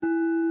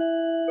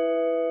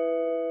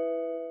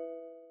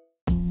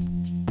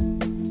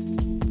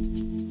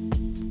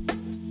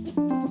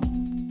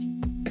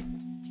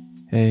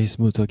Hey,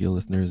 Smooth Tokyo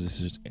listeners, this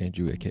is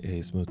Andrew,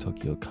 aka Smooth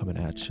Tokyo, coming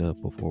at you.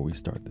 Before we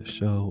start the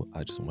show,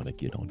 I just want to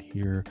get on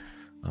here.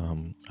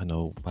 I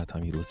know by the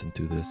time you listen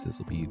to this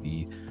will be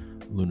the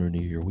Lunar New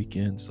Year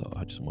weekend, so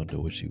I just wanted to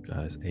wish you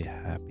guys a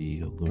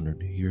happy Lunar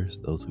New Year's.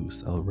 Those who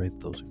celebrate,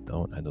 those who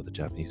don't. I know the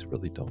Japanese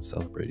really don't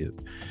celebrate it.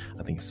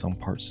 I think some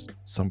parts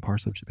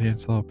of Japan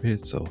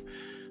celebrate it, so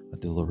I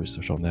did a little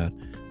research on that.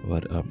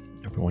 But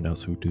everyone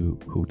else who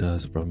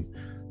does, from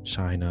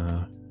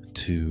China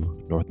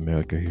to North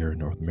America here,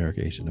 North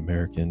America, Asian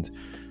Americans,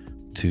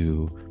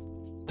 to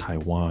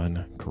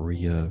Taiwan,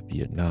 Korea,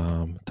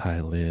 Vietnam,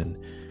 Thailand,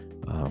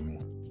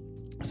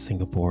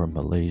 Singapore,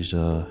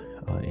 Malaysia,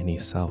 any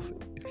South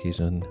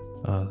Asian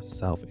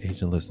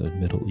listeners,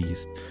 Middle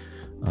East,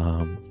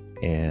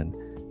 and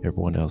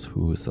everyone else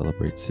who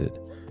celebrates it,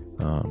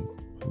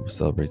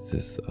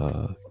 this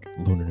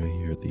Lunar New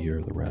Year, the Year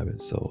of the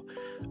Rabbit. So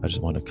I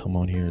just want to come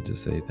on here to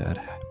say that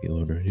Happy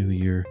Lunar New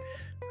Year,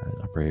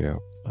 and I pray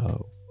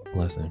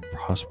blessed and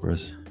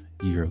prosperous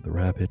Year of the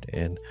Rabbit.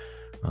 And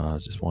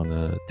just want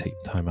to take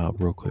time out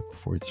real quick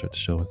before we start the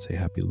show and say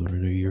Happy Lunar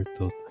New Year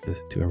to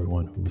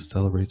everyone who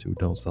celebrates, who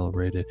don't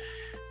celebrate it.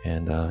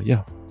 And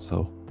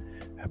so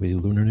Happy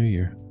Lunar New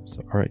Year.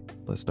 So all right,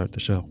 let's start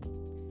the show.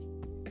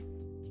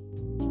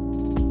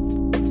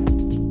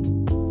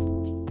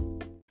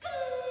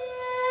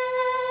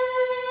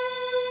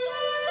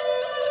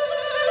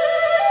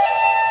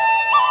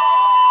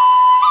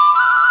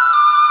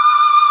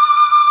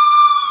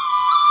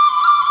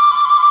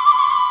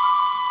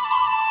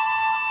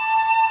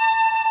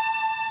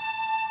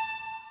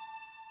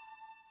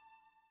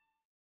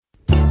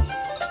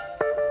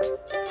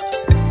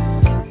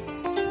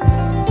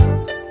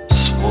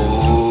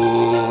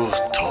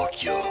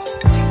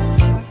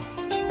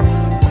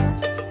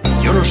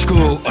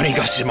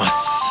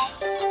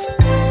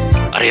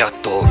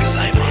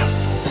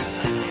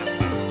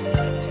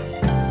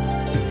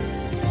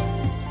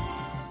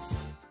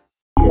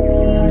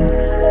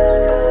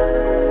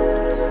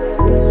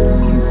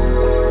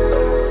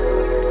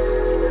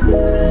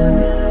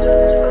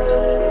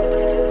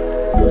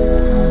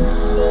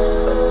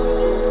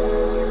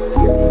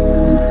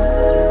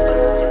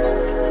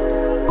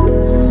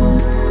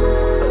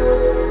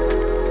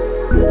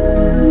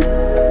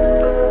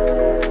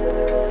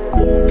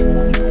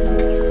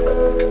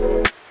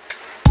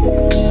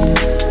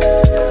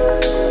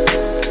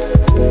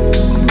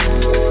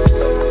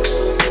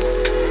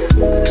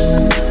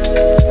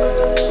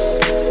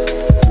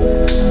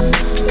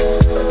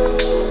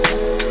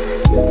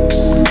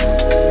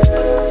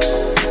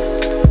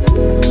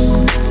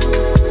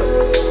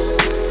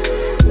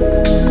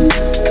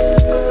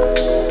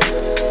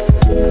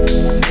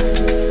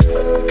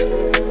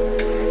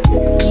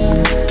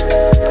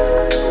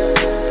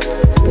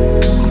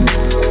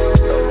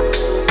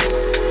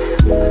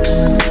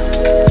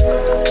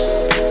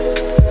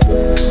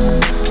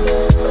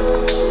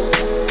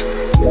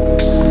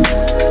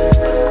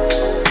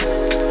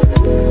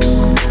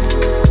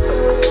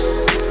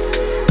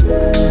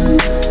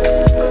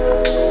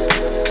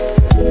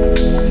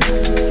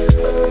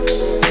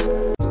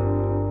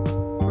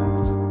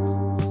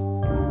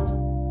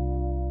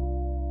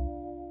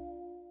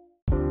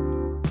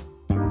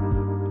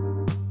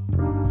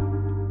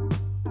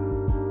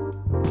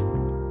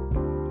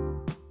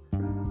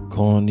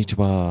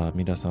 Konnichiwa,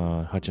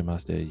 minasan,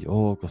 hajimashite,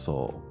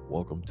 yokoso.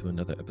 Welcome to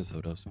another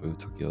episode of Smooth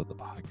Tokyo, the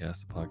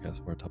podcast where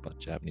I talk about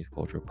Japanese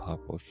culture, pop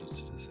culture,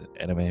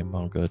 anime,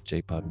 manga,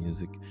 J-pop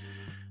music,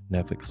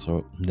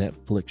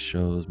 Netflix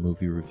shows,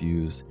 movie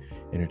reviews,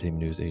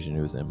 entertainment news, Asian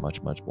news, and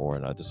much, much more.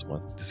 And I just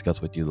want to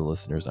discuss with you, the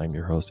listeners. I'm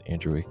your host,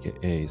 Andrew,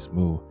 aka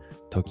Smooth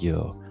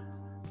Tokyo,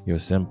 your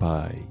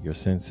senpai, your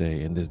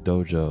sensei in this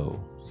dojo.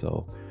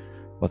 So,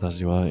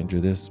 watashi wa Andrew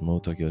desu,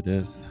 Smooth Tokyo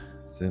desu.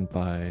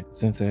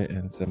 Sensei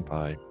and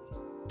senpai,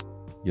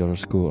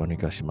 yoroshiku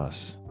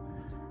onegaishimasu.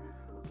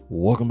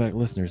 Welcome back,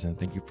 listeners, and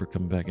thank you for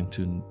coming back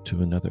into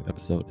another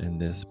episode in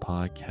this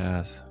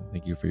podcast.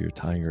 Thank you for your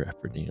time, your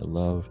effort, and your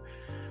love.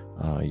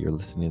 You're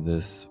listening to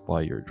this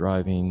while you're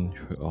driving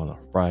on a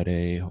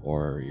Friday,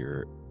 or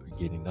you're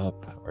getting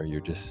up, or you're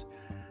just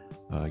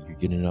you're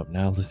getting up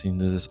now listening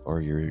to this,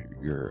 or you're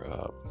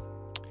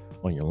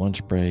on your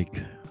lunch break.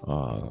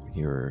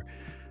 You're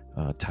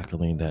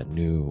tackling that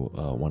new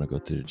want to go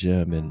to the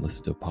gym and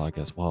listen to a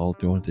podcast while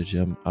doing the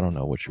gym. I don't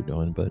know what you're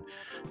doing, but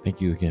thank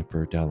you again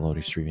for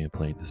downloading, streaming, and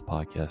playing this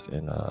podcast.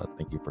 And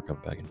thank you for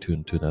coming back and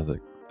tuning to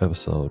another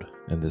episode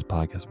in this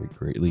podcast. We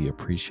greatly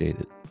appreciate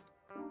it.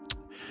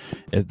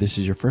 If this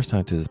is your first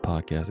time to this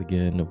podcast,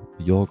 again,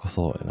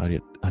 yokoso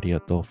and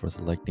arigato for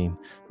selecting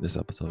this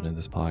episode in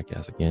this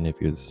podcast. Again, if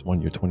this is one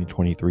of your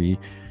 2023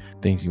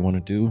 things you want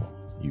to do,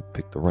 you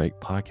picked the right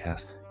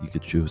podcast. You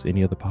could choose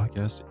any other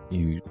podcast.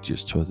 You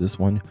just chose this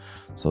one.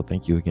 So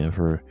thank you again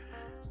for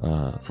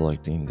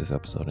selecting this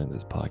episode in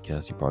this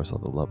podcast. You probably saw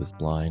the Love is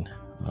Blind.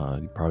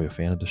 You're probably a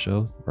fan of the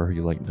show, or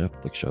you like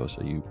Netflix shows,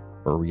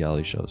 or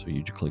reality shows, so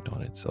you just clicked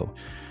on it. So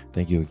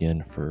thank you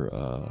again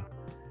for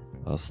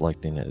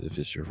selecting it if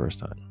it's your first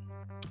time.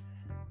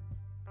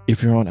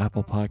 If you're on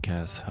Apple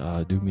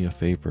Podcasts, do me a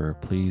favor.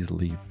 Please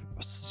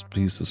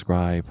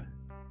subscribe,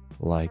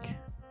 like,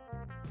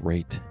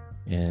 rate,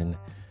 and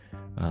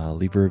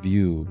leave a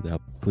review.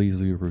 Please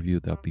leave a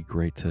review. That'd be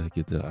great to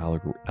get the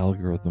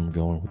algorithm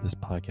going with this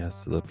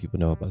podcast, to let people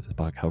know about this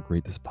podcast, how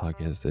great this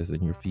podcast is,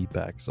 and your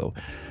feedback. So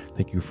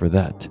thank you for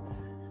that.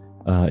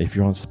 If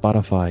you're on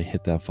Spotify,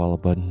 hit that follow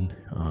button.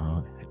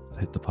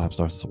 Hit the 5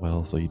 stars as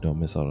well, so you don't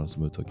miss out on a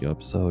Smooth Tokyo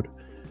episode.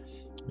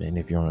 And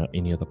if you're on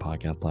any other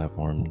podcast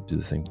platform, do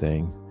the same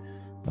thing.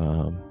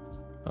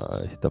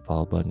 Hit the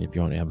follow button. If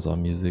you're on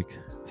Amazon Music,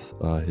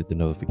 hit the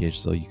notification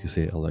so you can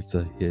say,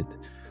 Alexa,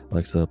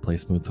 play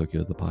Smooth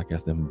Tokyo, the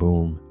podcast, and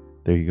boom,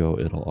 there you go.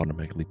 It'll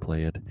automatically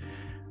play it.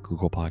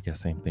 Google Podcast,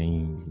 same thing.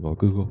 You can go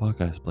Google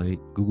Podcast, play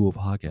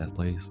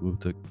Smooth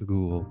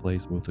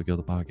Tokyo,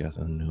 the podcast,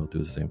 and it'll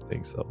do the same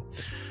thing. So,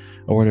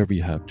 or whatever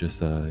you have,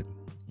 just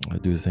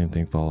do the same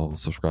thing. Follow,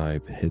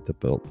 subscribe, hit the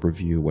bell,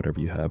 review, whatever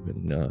you have,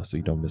 and so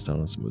you don't miss out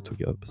on a Smooth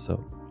Tokyo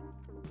episode.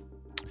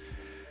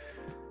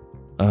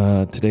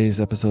 Today's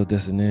episode,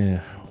 Destiny,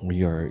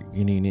 we are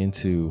getting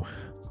into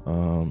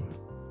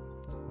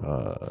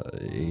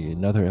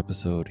another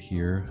episode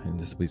here. In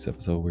this week's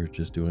episode, we're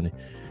just doing it,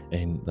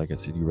 and like I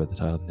said, you read the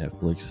title,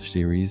 Netflix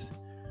series,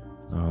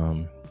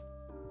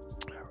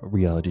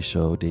 reality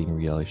show, dating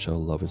reality show,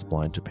 Love is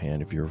Blind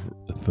Japan. If you're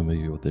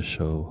familiar with this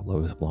show,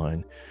 Love is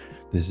Blind,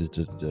 this is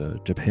the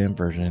Japan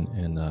version.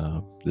 And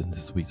in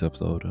this week's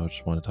episode, I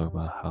just want to talk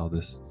about how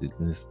this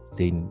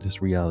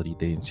reality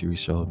dating series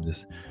show,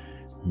 this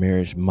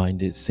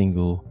marriage-minded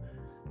single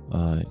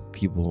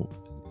people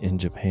in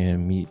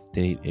Japan meet,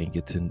 date, and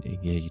get to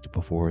engage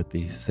before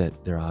they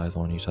set their eyes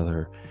on each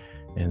other,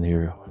 and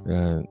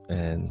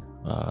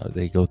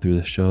they go through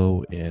the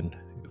show and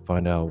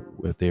find out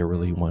if they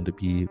really want to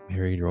be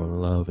married or in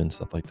love and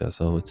stuff like that.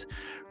 So it's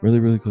really,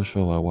 really cool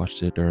show. I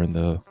watched it during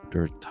the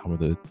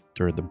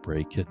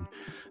break, and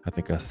I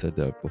think I said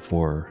that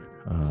before,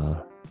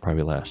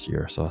 probably last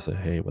year. So I said,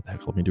 hey, what the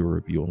heck, let me do a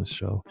review on this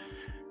show.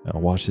 And I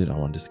watched it. I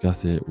want to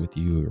discuss it with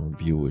you and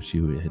review it with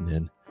you, and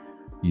then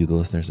you, the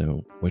listeners,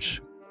 and which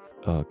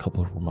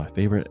couple were my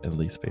favorite and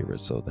least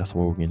favorite. So that's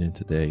what we're getting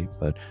into today.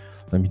 But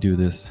let me do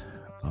this.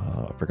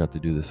 I forgot to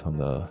do this on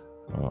the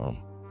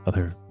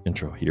other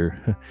intro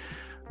here.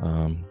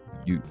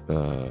 You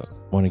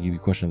want to give you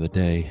question of the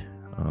day,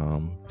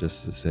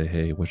 just to say,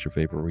 hey, what's your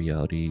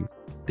favorite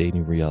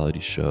dating reality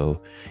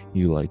show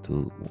you like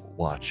to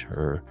watch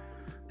or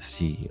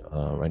see?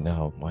 Right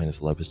now, mine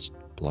is Love is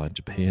Blind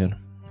Japan,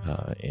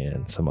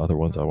 and some other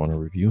ones I want to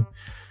review.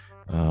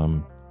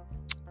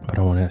 But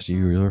I want to ask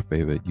you your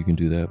favorite. You can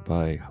do that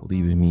by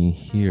leaving me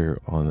here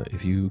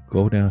if you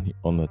go down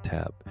on the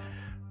tab,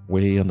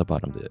 way on the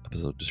bottom of the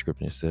episode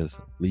description, it says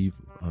leave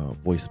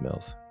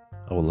voicemails.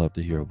 I would love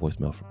to hear a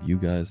voicemail from you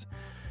guys.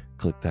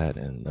 Click that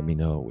and let me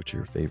know what's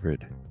your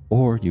favorite.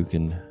 Or you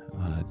can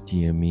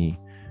DM me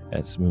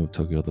at Smooth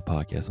Tokyo, the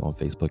podcast, on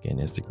Facebook and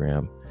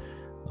Instagram.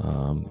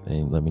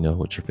 And let me know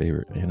what's your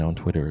favorite. And on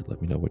Twitter, let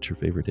me know what your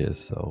favorite is.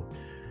 So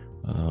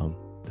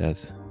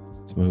that's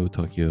Smooth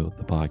Tokyo,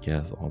 the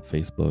podcast, on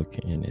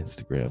Facebook and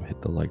Instagram.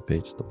 Hit the like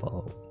page to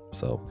follow.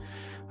 So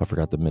I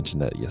forgot to mention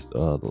that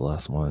the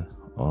last one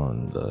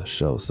on the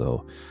show.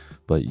 So,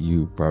 but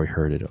you probably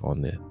heard it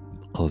on the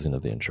closing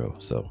of the intro.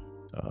 So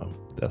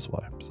that's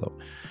why. So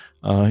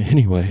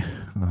anyway,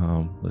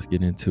 let's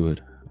get into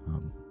it.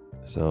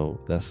 So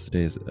that's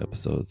today's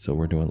episode. So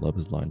we're doing Love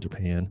is Blind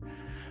Japan,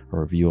 a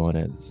review on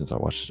it. Since I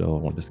watched the show, I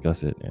want to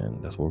discuss it,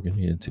 and that's what we're going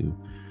to get into.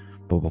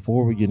 But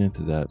before we get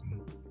into that,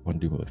 I want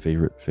to do my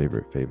favorite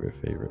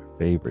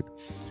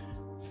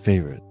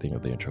thing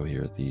of the intro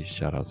here is the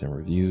shout outs and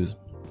reviews.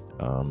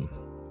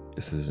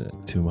 This is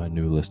to my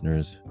new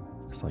listeners.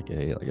 It's like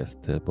like I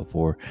said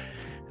before,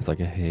 it's like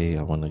hey,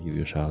 I want to give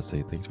you a shout out,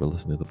 say thanks for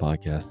listening to the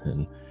podcast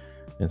and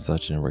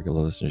such, and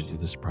regular listeners,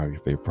 this is probably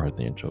your favorite part of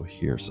the intro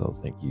here. So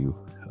thank you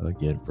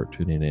again for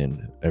tuning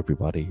in,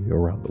 everybody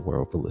around the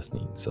world, for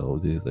listening. So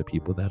these are the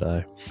people that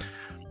I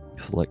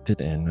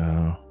selected and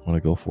want to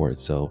go for it.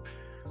 So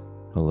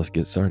let's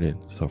get started.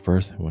 So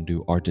first, I want to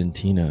do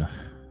Argentina.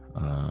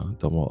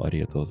 Domo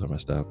arigatou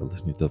gozaimashita for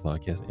listening to the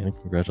podcast, and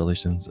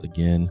congratulations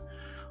again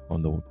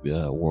on the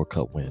World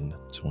Cup win.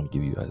 Just want to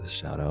give you guys a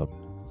shout out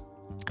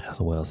as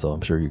well. So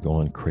I'm sure you're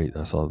going crazy.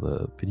 I saw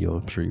the video.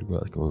 I'm sure you're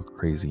going to go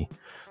crazy.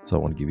 So I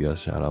want to give you a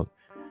shout out.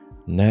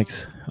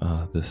 Next,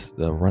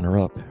 the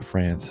runner-up,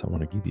 France. I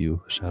want to give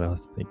you a shout out.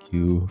 Thank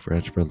you,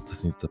 French, for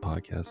listening to the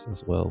podcast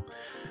as well.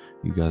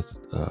 You guys,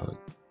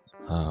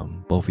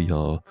 both of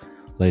y'all,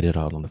 laid it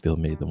out on the field,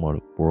 made the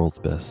world's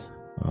best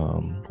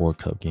World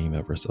Cup game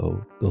ever.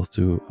 So those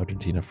two,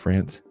 Argentina,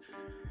 France,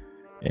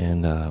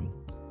 and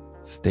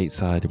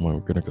stateside, and we're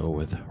going to go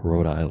with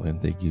Rhode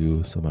Island. Thank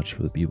you so much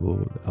for the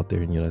people out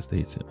there in the United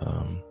States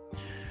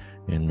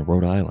in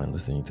Rhode Island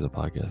listening to the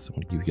podcast. I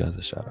want to give you guys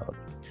a shout out.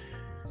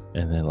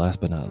 And then last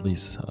but not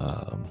least,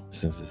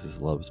 since this is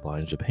Love is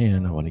Blind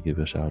Japan, I want to give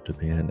a shout out to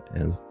Japan,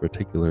 and in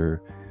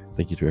particular,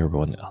 thank you to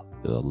everyone,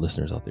 the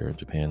listeners out there in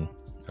Japan,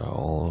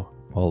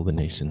 all the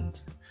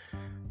nations,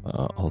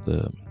 all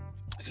the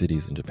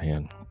cities in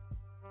Japan.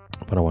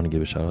 But I want to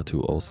give a shout out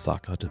to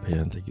Osaka,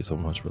 Japan. Thank you so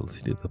much for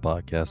listening to the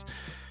podcast.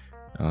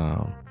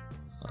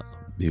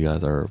 You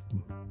guys are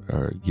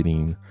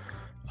getting,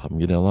 I'm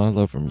getting a lot of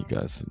love from you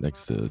guys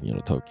next to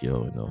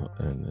Tokyo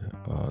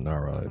and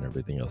Nara and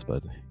everything else.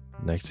 But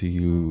next to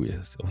you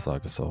is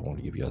Osaka, so I want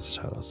to give you guys a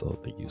shout out. So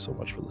thank you so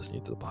much for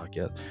listening to the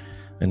podcast.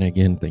 And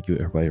again, thank you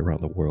everybody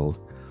around the world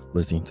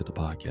listening to the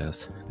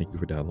podcast. Thank you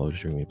for downloading,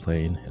 streaming,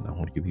 playing. And I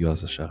want to give you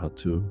guys a shout out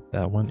to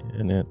that one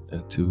and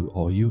to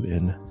all you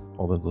and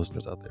all the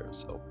listeners out there.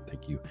 So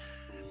thank you.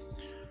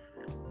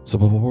 So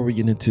before we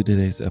get into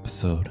today's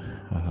episode,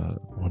 I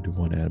want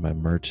to add my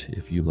merch.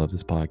 If you love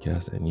this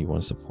podcast and you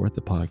want to support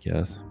the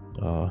podcast,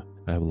 I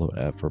have a little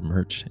ad for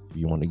merch. If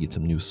you want to get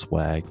some new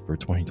swag for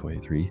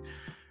 2023,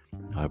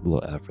 I have a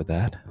little ad for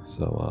that.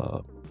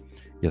 So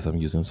yes, I'm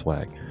using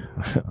swag.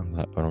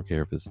 I don't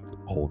care if it's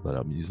old, but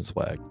I'm using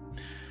swag.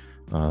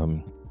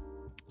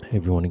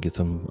 If you want to get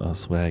some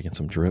swag and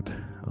some drip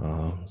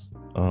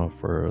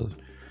for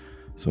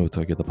Smooth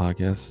Tokyo the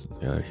podcast,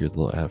 here's a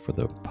little ad for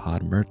the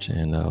pod merch,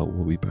 and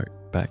we'll be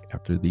back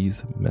after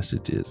these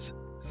messages.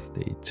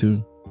 Stay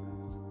tuned.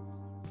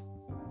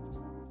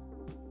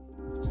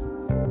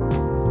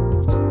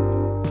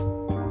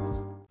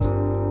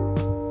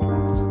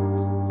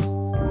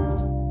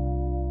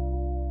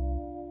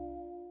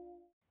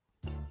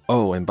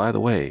 Oh, and by the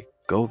way,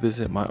 go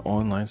visit my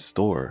online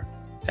store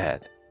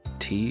at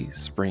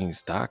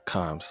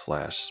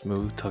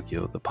teesprings.com/Smooth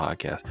Tokyo the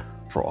podcast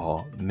for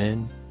all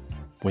men,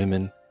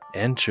 women,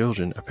 and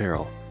children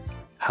apparel,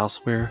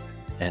 houseware,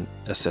 and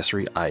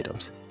accessory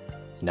items.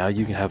 Now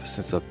you can have a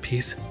sense of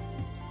peace,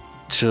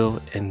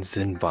 chill, and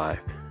zen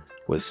vibe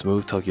with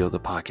Smooth Tokyo the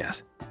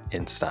podcast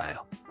in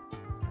style.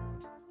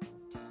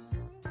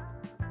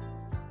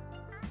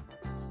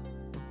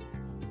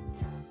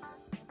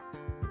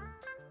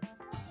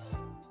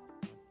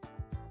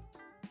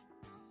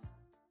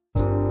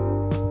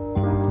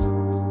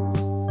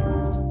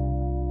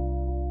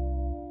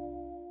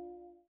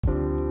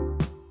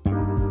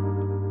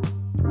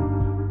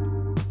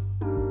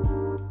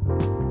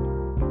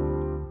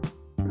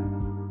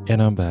 And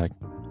I'm back.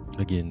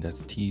 Again,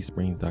 that's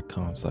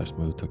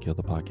teesprings.com/Smooth Tokyo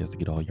the podcast to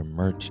get all your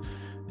merch.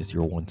 It's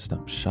your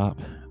one-stop shop.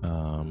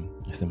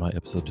 It's in my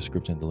episode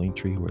description, the link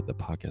tree where the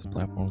podcast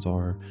platforms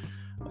are,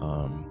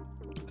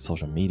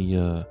 social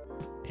media,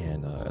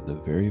 and at the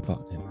very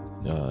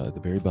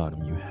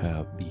bottom, you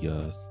have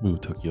the Smooth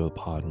Tokyo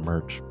pod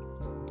merch,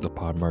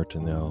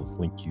 and they'll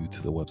link you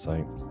to the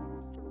website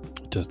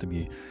just to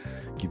give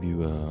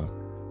you a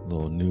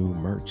little new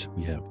merch.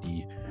 We have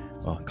the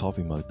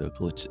coffee mug, the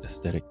Glitch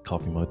Aesthetic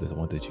coffee mug, the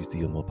one that you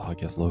see on the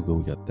podcast logo.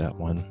 We got that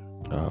one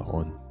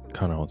on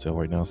sale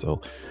right now, so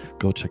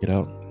go check it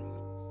out.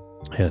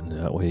 And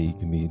that way you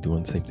can be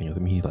doing the same thing as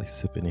me, like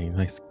sipping a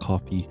nice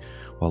coffee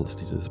while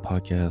listening to this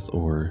podcast,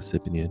 or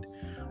sipping it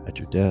at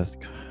your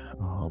desk,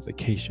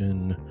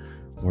 vacation,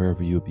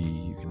 wherever you'll be.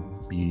 You can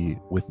be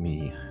with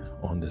me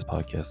on this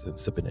podcast and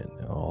sipping it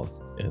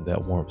and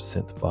that warm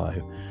scent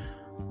vibe,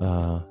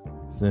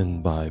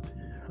 zen vibe,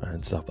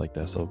 and stuff like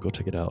that. So go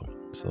check it out.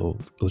 So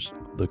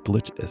the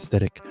Glitch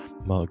Aesthetic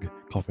mug,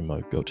 coffee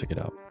mug, go check it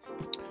out.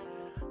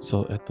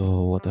 So,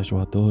 私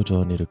は道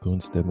場に録音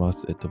してま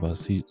す。素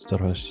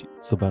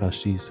晴ら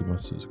しいすご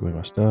い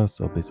ました。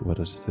So basically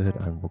what I just said,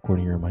 I'm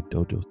recording here in my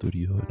dojo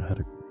studio and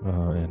had a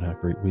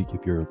great week.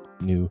 If you're a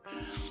new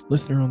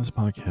listener on this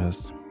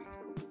podcast,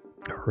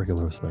 a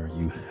regular listener,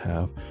 you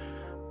have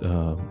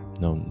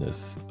known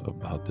this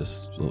about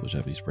this little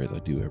Japanese phrase I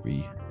do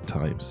every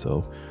time.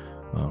 So,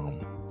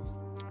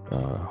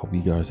 hope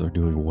you guys are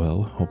doing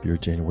well. Hope your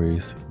January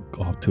is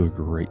off to a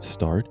great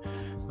start.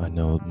 I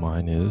know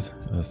mine is.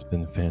 It's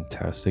been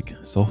fantastic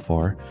so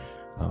far.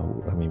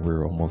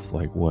 We're almost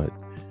like 3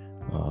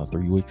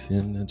 weeks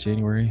in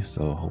January.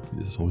 So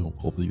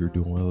hopefully you're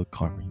doing well,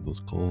 conquering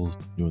those goals,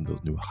 doing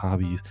those new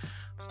hobbies,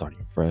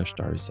 starting fresh,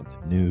 starting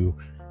something new.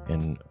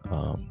 And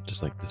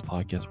just like this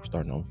podcast,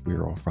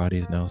 we're on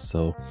Fridays now.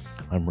 So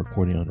I'm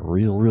recording on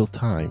real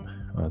time.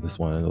 This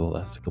one, the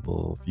last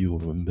few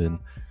of them been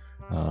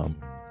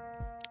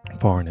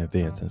far in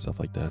advance and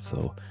stuff like that.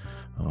 So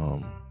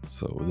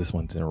this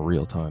one's in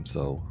real time.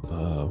 So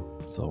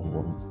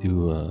we'll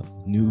do a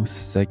new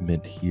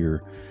segment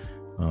here.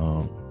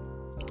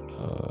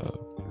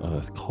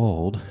 It's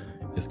called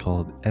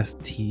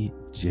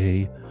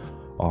STJRC.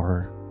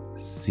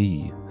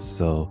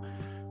 So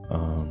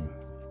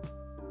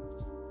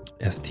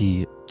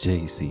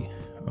STJC.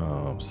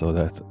 So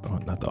that's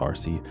not the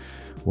RC.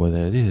 What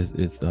that is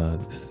this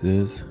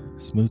is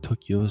Smooth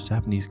Tokyo's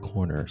Japanese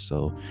Corner.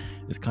 So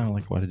it's kind of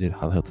like what I did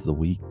Highlights of the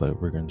Week,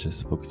 but we're going to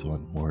just focus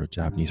on more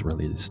Japanese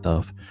related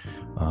stuff.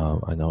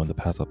 I know in the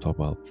past I've talked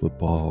about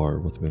football or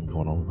what's been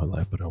going on in my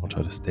life, but I want to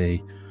try to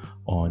stay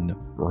on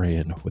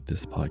brand with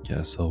this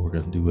podcast. So we're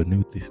going to do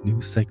this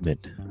new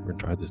segment. We're going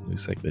to try this new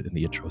segment in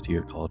the intro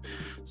here called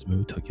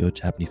Smooth Tokyo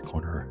Japanese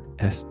Corner,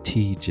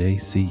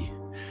 STJC.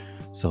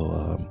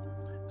 So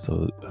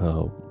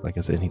like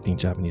I said, anything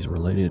Japanese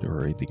related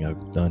or anything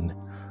I've done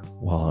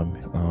while I'm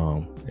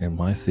in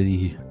my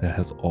city that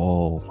has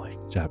all like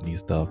Japanese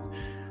stuff,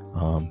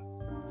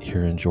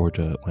 here in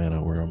Georgia,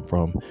 Atlanta, where I'm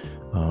from.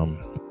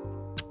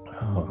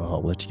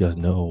 I'll let you guys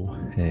know,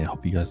 and I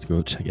hope you guys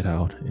go check it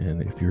out.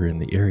 And if you're in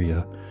the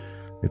area,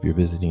 if you're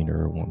visiting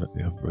or want to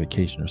have a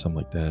vacation or something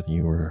like that, and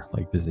you were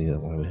like visiting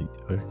Atlanta,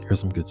 here's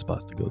some good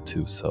spots to go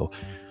to. So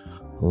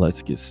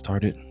let's get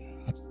started.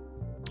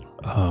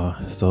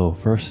 So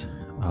first,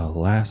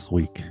 last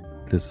week,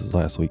 this is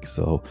last week,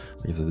 so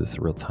like I said, this is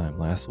real time.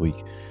 Last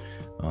week,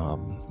 I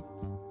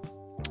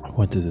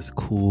went to this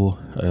cool,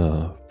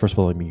 first of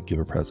all, let me give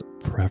a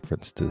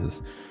preference to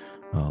this.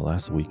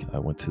 Last week, I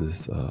went to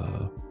this,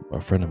 a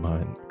friend of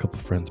mine, a couple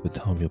of friends been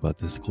telling me about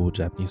this cool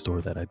Japanese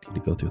store that I need to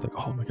go to. Like,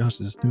 oh my gosh,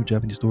 this new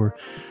Japanese store,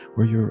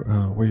 where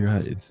you're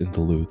at. It's in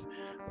Duluth,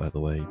 by the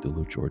way,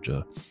 Duluth,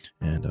 Georgia,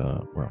 and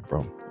where I'm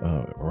from,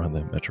 around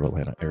the Metro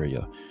Atlanta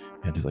area.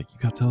 And he's like, you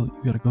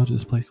gotta go to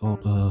this place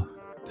called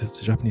this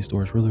Japanese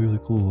store. It's really, really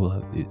cool.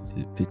 It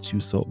fits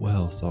you so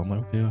well. So I'm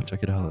like, okay, I'll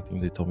check it out. I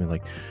think they told me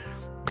like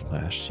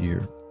last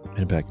year,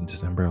 and back in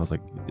December. I was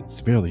like, it's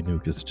fairly new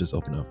because it just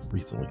opened up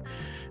recently.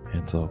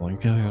 And so I'm like,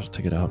 okay, I'll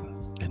check it out.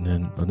 And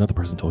then another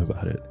person told me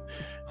about it.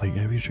 Like,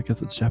 have you checked out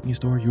this Japanese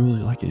store? You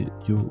really like it.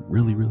 You'll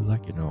really, really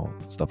like it,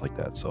 stuff like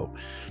that. So,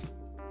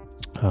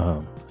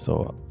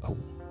 so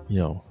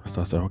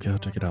I said, okay, I'll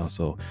check it out.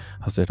 So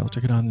I said, I'll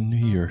check it out in the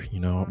new year. I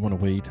want to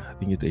wait. I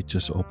think they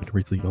just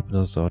recently opened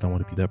us, so I don't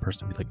want to be that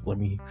person to be like, let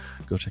me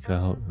go check it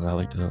out. And I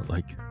like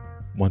to,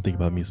 one thing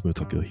about me, Smooth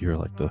Tokyo here, I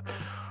like to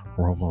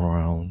roam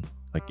around,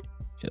 like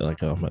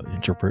I'm an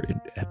introvert,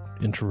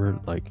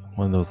 like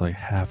one of those like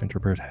half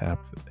introvert, half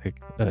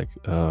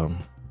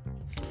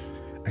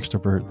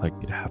extrovert,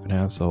 like half and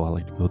half. So I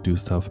like to go do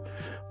stuff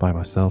by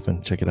myself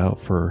and check it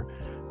out for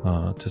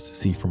just to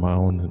see for my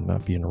own and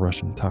not be in a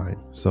rush in time.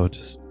 So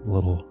just a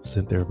little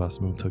stint there about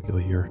Smooth Tokyo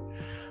here.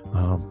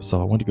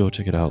 So I went to go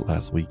check it out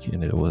last week,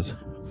 and it was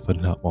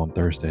on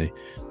Thursday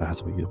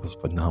last week. It was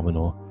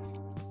phenomenal.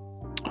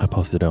 I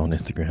posted it on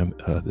Instagram.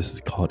 This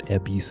is called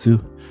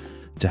Ebisu,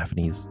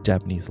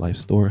 Japanese life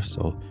store.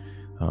 So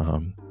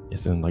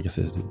it's in, like I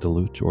said, it's in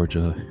Duluth,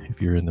 Georgia.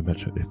 If you're in the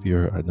metro,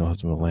 I know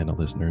some Atlanta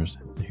listeners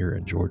here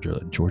in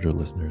Georgia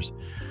listeners,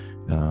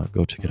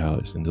 go check it out.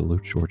 It's in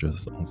Duluth, Georgia.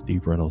 It's on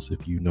Steve Reynolds,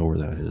 if you know where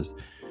that is.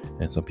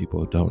 And some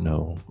people don't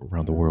know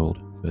around the world,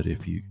 but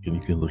if you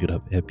can look it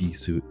up,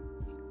 Ebisu,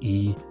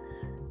 EBISU,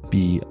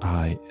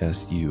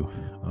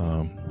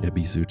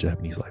 Ebisu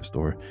Japanese life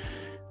store.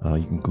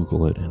 You can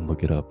Google it and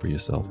look it up for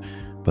yourself.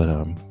 But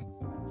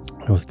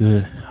it was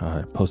good.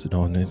 I posted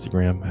on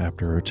Instagram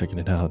after checking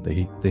it out.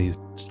 They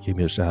gave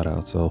me a shout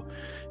out. So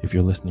if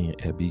you're listening at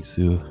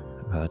Ebisu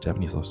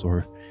Japanese life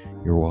store,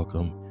 you're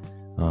welcome.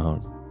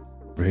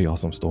 Very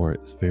awesome store.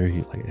 It's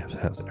very it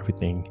has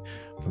everything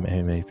from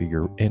anime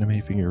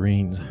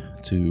figurines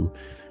to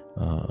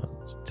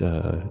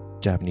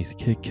Japanese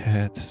Kit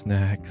Kat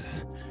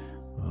snacks,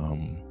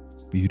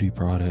 beauty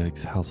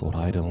products, household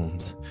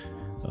items,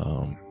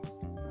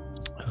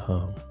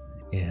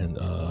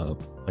 and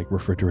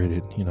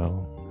refrigerated,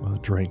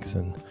 drinks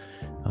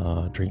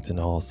and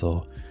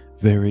also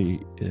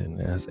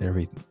has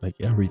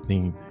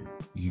everything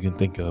you can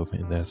think of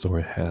in that store.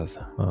 It has.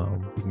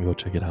 You can go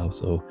check it out.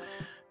 So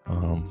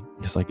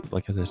it's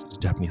like I said,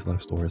 Japanese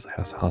life stores. It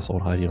has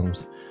household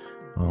items,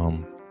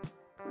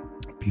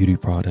 beauty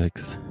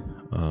products,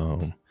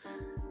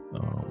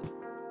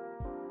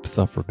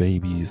 stuff for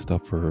babies,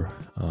 stuff for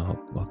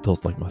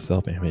adults like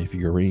myself, anime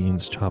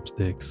figurines,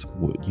 chopsticks,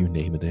 you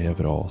name it, they have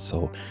it all.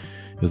 So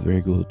it was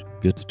very good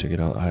to check it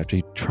out. I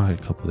actually tried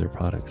a couple of their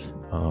products.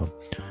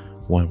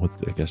 One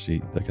was, like I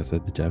said,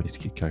 the Japanese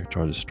Kit Kat. I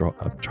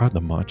tried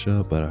the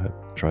matcha, but I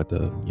tried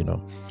the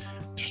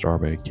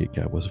strawberry Kit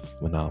Kat was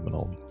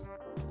phenomenal.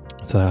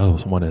 So that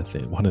was one of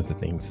the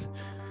things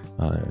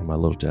in my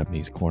little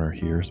Japanese corner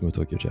here, Smooth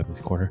Tokyo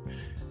Japanese corner.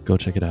 Go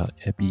check it out,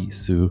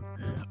 Ebisu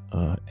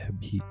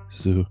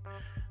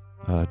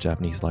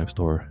Japanese life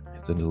store.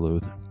 It's in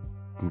Duluth.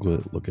 Google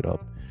it, look it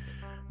up.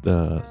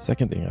 The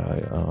second thing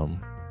I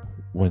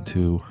went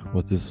to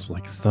was this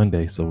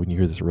Sunday. So when you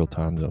hear this real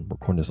time, I'm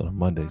recording this on a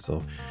Monday.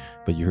 So,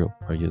 but you'll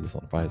probably hear this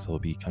on Friday, so it'll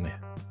be kind of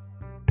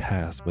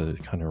past, but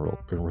it's kind of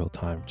in real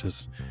time.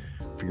 Just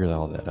figure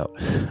all that out.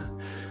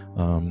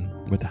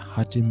 With the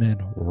Hajime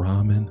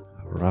Ramen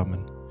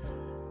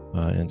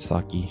and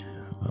Sake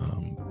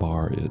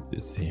bar.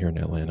 It's here in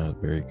Atlanta.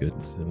 Very good.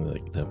 It's in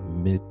the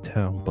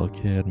Midtown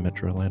Buckhead,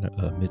 Metro Atlanta,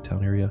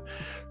 Midtown area.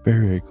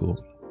 Very, very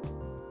cool.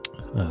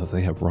 So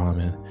they have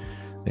ramen.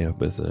 They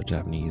have it's a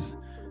Japanese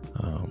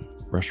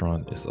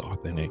restaurant. It's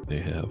authentic. They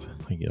have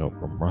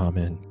from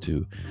ramen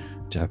to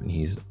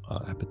Japanese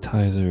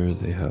appetizers.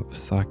 They have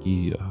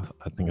sake.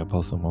 I think I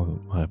posted them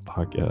on my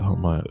podcast, on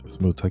my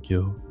Smooth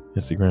Tokyo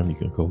Instagram. You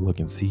can go look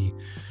and see.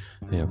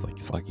 They have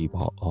sake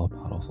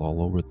bottles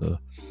all over the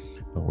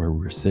where we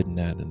were sitting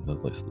at in the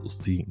little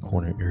sitting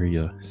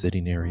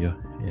area,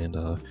 and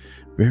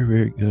very,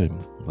 very good.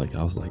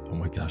 I was like, oh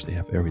my gosh, they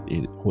have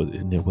everything,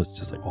 and it was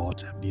just all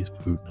Japanese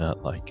food, not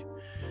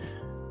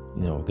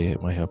they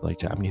might have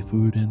Japanese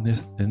food in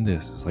this.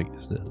 It's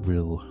it's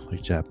real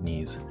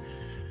Japanese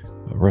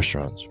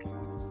restaurants.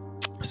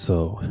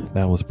 So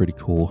that was pretty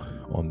cool.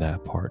 on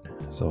that part.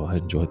 So I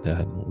enjoyed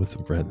that with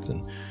some friends,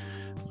 and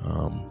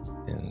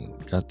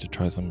got to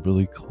try some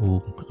really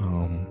cool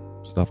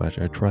stuff.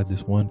 Actually, I tried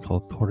this one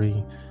called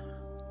Tori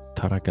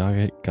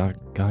Taragage,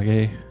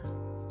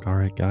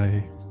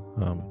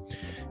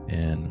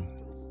 and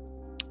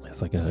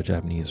it's like a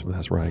Japanese, it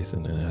has rice,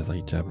 and then it has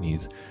like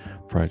Japanese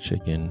fried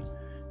chicken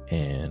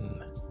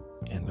and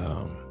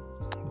a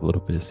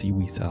little bit of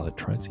seaweed salad.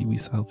 Tried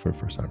seaweed salad for the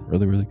first time.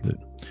 Really, really good.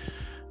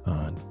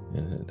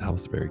 And that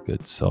was very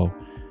good. So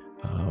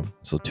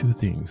two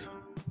things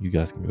you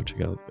guys can go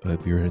check out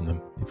if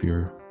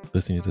you're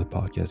listening to the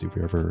podcast. If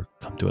you ever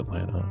come to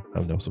Atlanta, I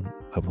have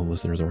some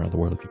listeners around the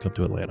world. If you come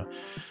to Atlanta,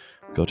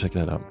 go check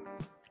that out.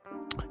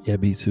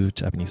 Yabisu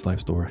Japanese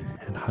Life Store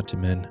and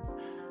Hajima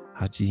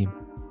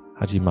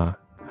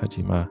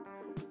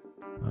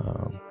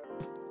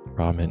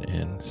ramen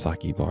and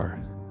sake bar.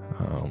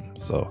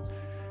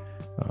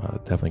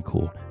 Definitely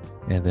cool.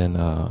 And then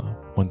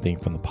one thing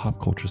from the pop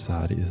culture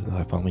side is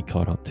I finally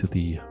caught up to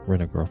the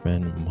Rent a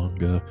Girlfriend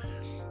manga.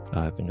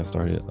 I think I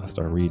started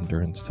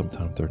reading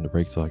sometime during the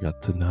break, so I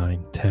got to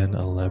 9, 10,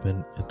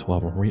 11, and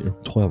 12. I'm reading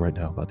 12 right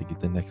now, about to get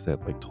the next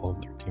set, like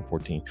 12, 13,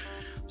 14.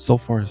 So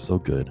far, so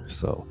good.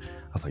 So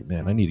I was like,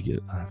 man, I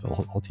have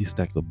all these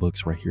stacks of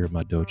books right here in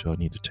my dojo. I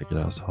need to check it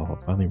out. So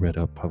I finally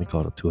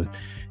caught up to it,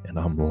 and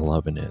I'm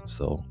loving it.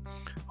 So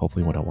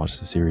hopefully when I watch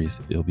the series,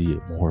 it'll be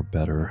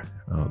better.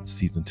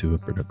 Season 2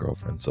 of Rent a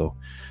Girlfriend. So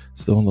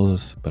still on the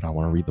list, but I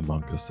want to read the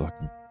manga so I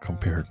can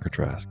compare and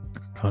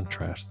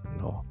contrast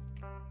and all.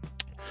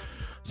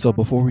 So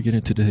before we get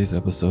into today's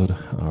episode,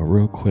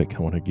 real quick, I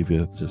want to give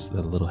you just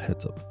a little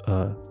heads up.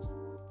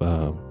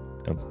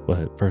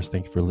 But first,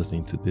 thank you for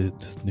listening to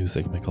this new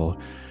segment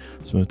called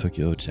Smooth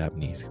Tokyo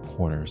Japanese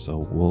Corner.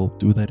 So we'll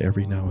do that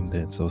every now and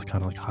then. So it's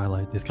kind of like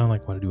highlight. It's kind of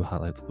like what I do,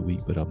 highlights of the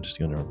week, but I'm just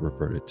going to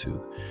revert it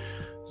to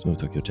Smooth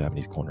Tokyo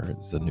Japanese Corner.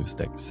 It's a new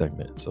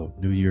segment. So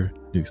new year,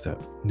 new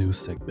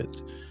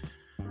segment.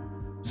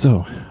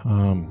 So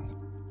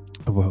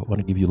I want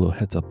to give you a little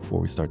heads up before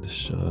we start this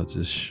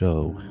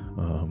show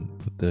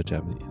with the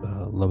Japanese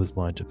Love is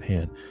Blind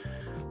Japan.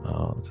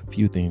 A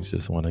few things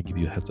just want to give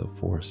you a heads up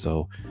for.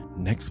 So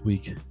next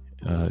week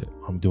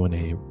I'm doing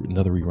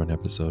another rerun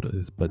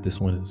episode, but this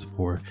one is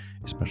for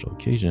a special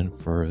occasion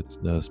for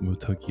the Smooth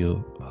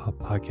Tokyo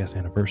podcast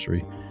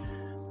anniversary.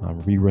 I'm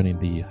rerunning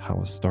the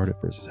how it started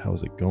versus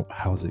how's it going.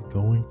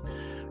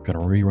 Gonna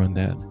rerun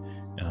that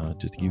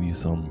just to give you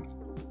some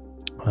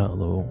a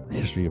little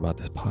history about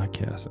this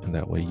podcast, and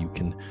that way you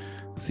can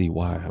see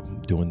why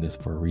I'm doing this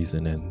for a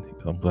reason. And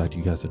I'm glad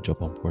you guys have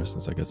jumped on board,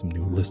 since I got some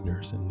new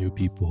listeners and new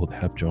people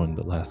that have joined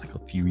the last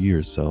few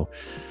years. So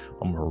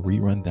I'm gonna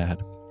rerun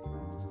that,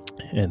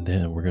 and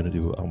then we're gonna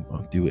do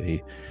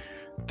a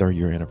 3rd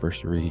year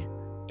anniversary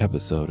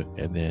episode,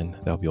 and then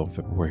that'll be on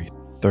February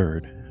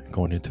 3rd,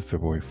 going into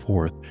February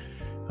 4th,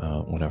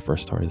 when I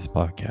first started this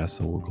podcast.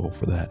 So we'll go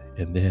for that,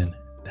 and then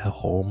that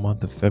whole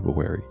month of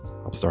February,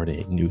 I'm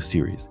starting a new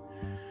series.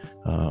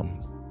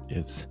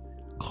 It's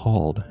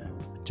called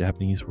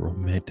Japanese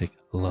Romantic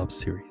Love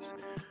Series.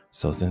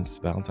 So since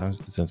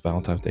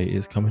Valentine's Day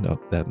is coming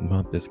up, that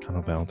month is kind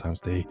of Valentine's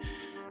Day,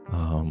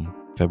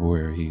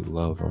 February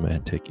love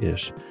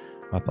romantic-ish.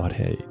 I thought,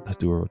 hey, let's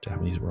do a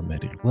Japanese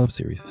romantic love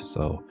series.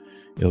 So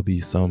it'll be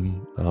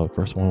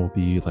first one will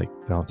be like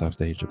Valentine's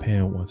Day in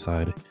Japan,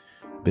 one-sided.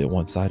 I'll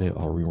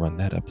rerun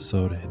that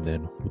episode, and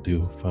then we'll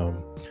do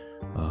from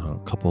a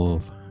couple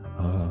of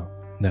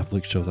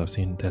Netflix shows I've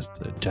seen that's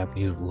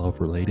Japanese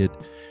love related,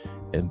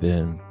 and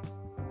then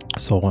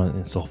so on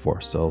and so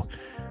forth. So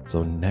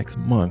next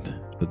month,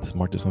 but just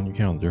mark this on your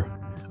calendar,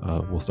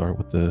 we'll start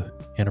with the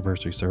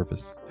anniversary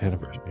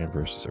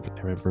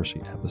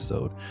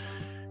episode,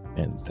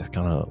 and that's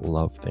kind of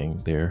love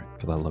thing there,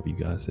 because I love you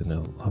guys, and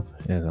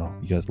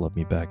you guys love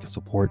me back and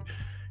support.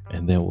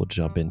 And then we'll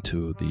jump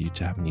into the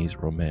Japanese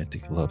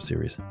romantic love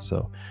series.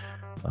 So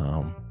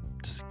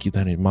just keep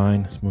that in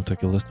mind, Smooth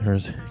Tokyo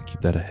listeners.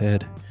 Keep that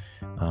ahead.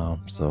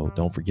 So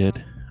don't forget,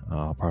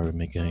 I'll probably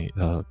make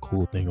a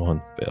cool thing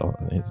on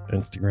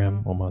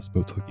Instagram, on my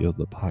Smooth Tokyo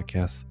the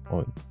podcast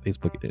on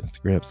Facebook and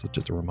Instagram. So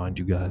just to remind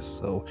you guys,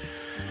 so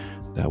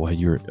that way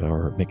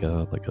make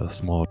a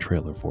small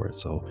trailer for it.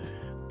 So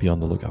be on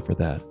the lookout for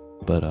that.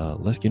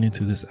 But let's get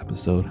into this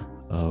episode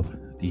of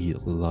the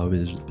Love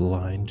is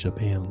Blind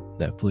Japan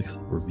Netflix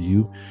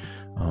review.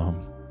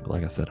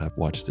 Like I said, I've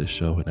watched this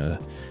show, and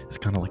it's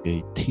kind of like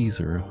a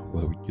teaser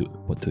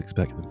what to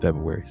expect in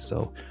February.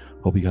 So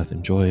hope you guys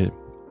enjoy it,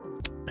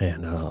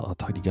 and I'll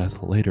talk to you guys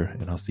later,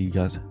 and I'll see you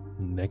guys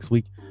next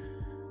week.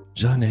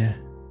 じゃあね。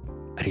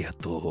ありが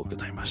とうご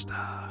ざいまし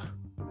た。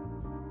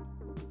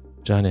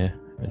じゃあね。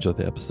Enjoy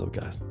the episode,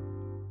 guys.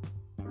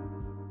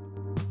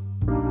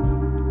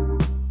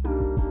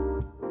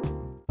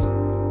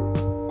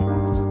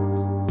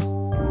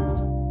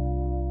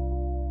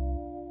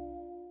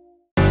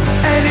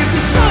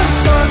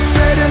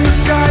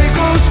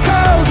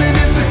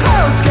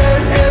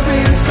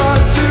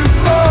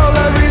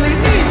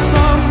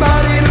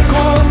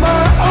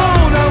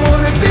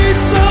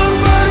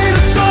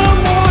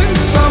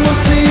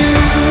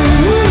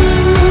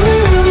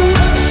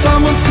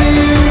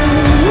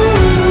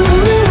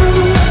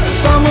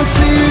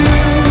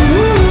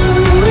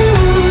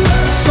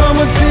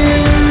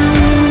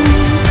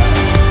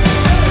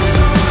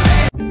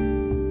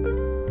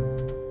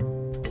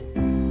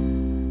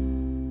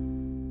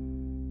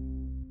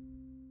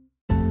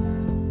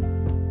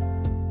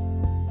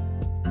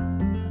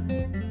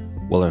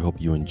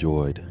 you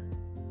enjoyed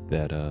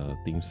that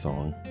theme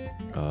song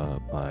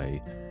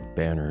by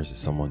Banners,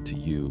 Someone to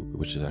You,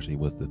 which is actually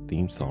was the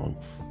theme song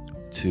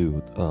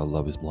to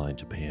Love is Blind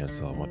Japan.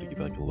 So I want to give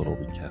like a little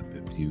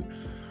recap if you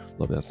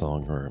love that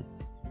song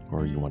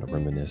or you want to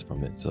reminisce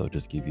from it. So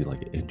just give you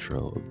like an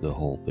intro of the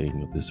whole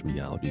thing of this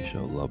reality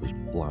show, Love is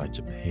Blind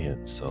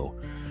Japan. So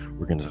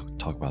we're going to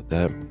talk about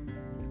that,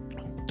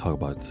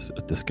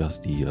 discuss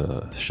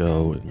the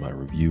show and my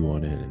review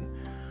on it, and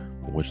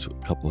which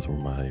couples were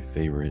my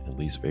favorite and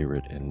least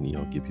favorite, and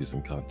give you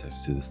some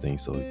context to this thing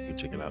so you can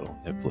check it out on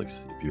Netflix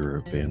if you're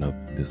a fan of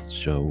this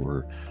show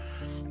or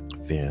a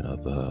fan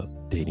of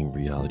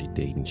reality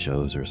dating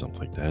shows or something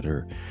like that,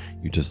 or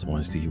you just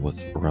want to see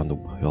what's around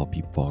how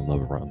people fall in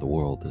love around the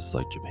world. This is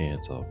like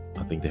Japan, so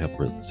I think they have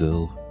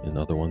Brazil and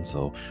other ones,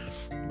 so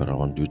but I don't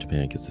want to do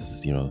Japan because this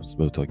is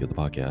Smooth Talk of the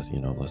podcast.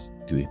 Let's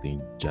do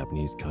anything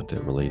Japanese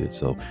content related.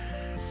 So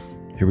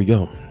here we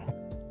go.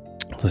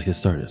 Let's get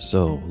started.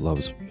 So Love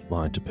is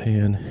Blind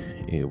Japan.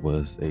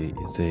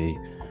 It's a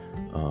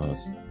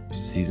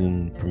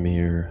season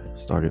premiere,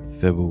 started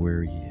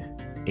February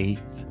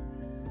 8th,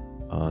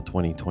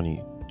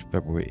 2020.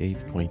 February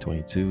 8th,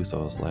 2022.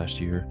 So it was last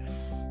year.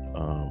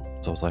 By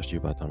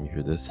the time you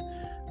hear this.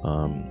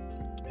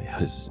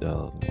 It's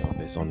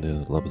based on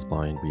the Love is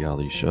Blind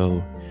reality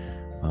show.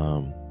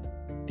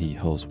 The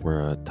hosts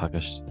were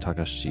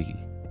Takashi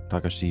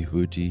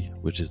Fuji,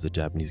 which is the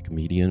Japanese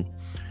comedian,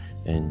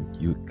 and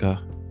Yuka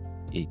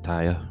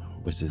Itaya,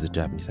 which is a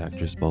Japanese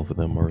actress. Both of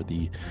them are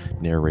the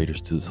narrators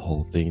to this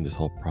whole thing, this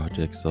whole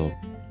project. So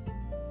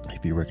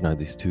if you recognize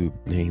these two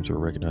names or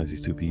recognize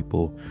these two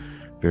people,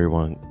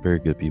 very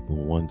good people.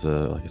 One's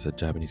like I said,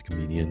 Japanese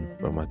comedian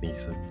from, I think he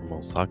said, from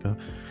Osaka,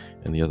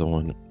 and the other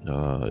one,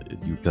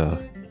 Yuka,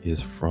 is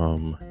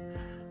from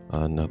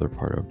another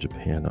part of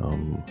Japan.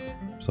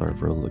 Sorry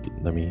for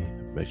looking. Let me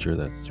make sure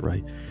that's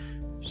right.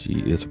 She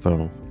is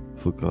from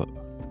Fukuno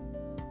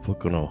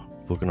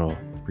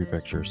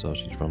Prefecture, so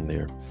she's from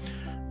there.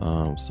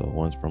 So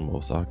one's from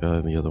Osaka,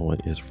 and the other one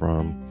is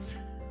from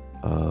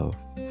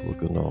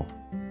Fukuno.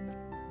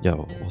 Yeah,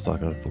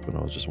 Osaka and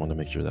Fukuno. Just wanted to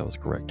make sure that was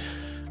correct.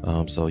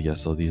 So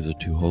these are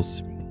two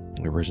hosts,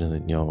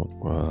 originally,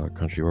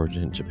 country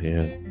origin,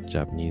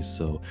 Japanese.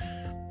 So,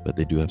 but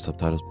they do have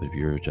subtitles. But if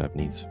you're a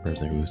Japanese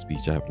person who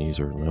speaks Japanese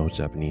or knows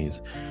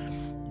Japanese,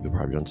 you'll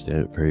probably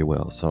understand it very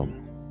well. So,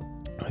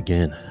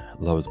 again,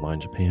 Love is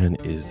Blind Japan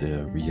is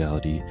a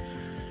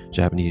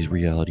Japanese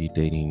reality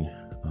dating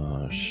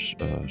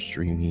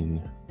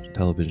streaming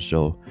television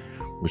show,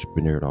 which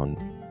premiered on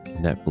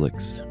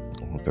Netflix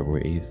on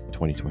February 8th,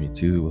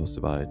 2022,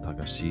 hosted by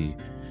Takashi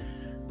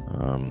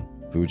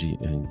Fuji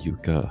and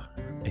Yuka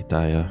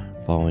Itaya.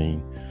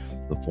 Following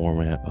the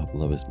format of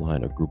Love is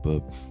Blind, a group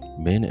of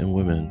men and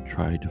women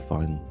try to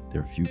find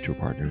their future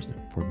partners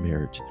for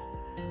marriage.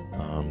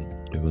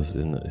 It was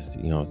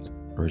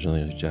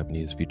originally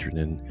Japanese, featured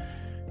in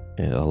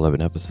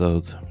 11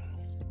 episodes.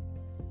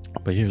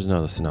 But here's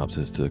another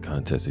synopsis to the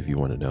contest if you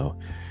want to know.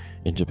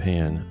 In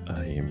Japan,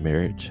 a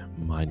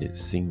marriage-minded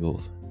single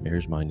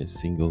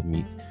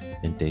meets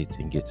and dates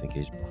and gets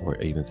engaged before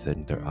even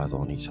setting their eyes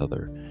on each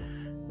other.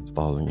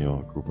 Following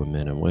a group of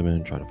men and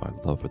women try to find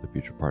love for the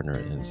future partner,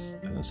 and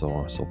so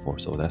on and so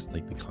forth. So that's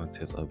like the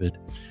context of it.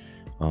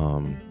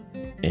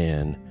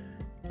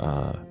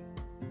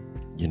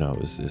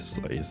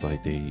 It's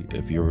like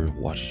if you ever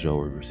watched the show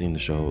or you've seen the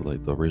show,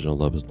 like the original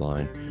Love is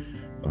Blind,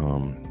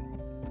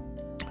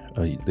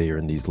 they are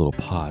in these little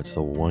pods.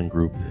 So one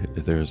group,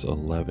 there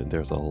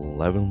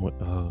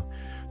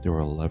were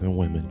 11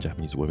 women,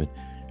 Japanese women,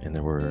 and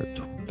there were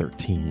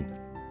 13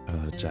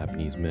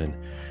 Japanese men,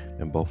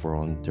 and both were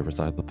on different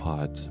sides of the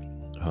pods,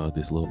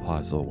 these little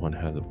pods. So one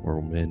had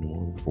for men,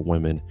 one for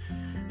women.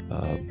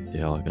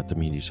 They all got to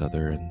meet each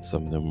other, and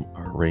some of them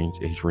are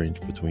age range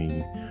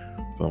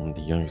from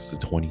the youngest to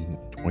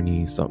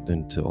 20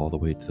 something to all the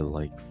way to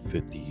like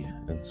 50,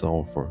 and so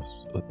on for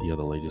the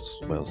other ladies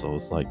as well. So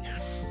it's like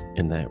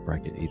in that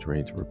bracket age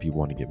range where people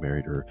want to get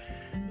married, or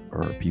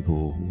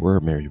people who were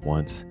married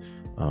once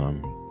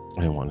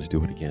and wanted to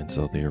do it again.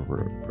 So they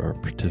were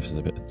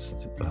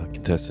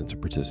contestants or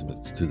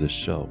participants to this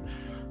show.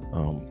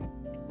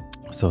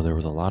 So there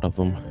was a lot of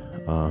them,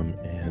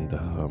 and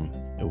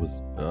it was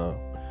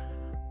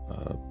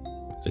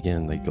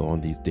again, they go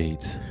on these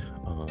dates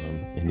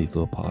in these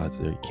little pods.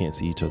 They can't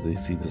see each other. They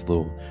see this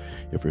little,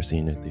 if you're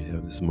seeing it, they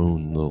have this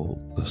moon little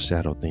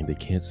shadow thing they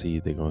can't see.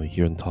 They're going to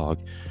hear them talk.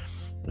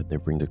 They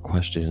bring their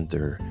questions,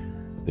 their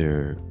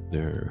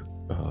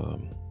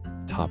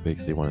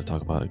topics they want to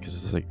talk about,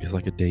 because it's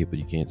like a date, but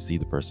you can't see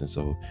the person.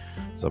 So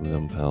some of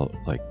them felt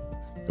like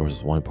there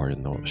was one part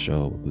in the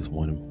show, this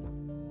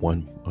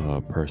one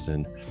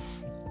person,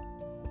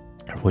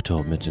 which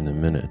I'll mention in a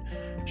minute.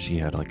 She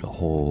had like a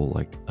whole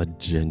like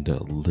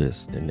agenda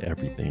list and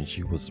everything.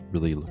 She was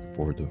really looking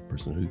forward to the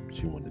person who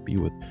she wanted to be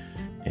with,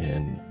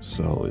 and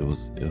so it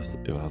was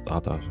I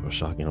thought it was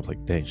shocking. I was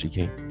like, dang, she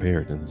came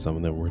prepared. And some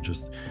of them were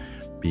just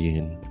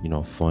being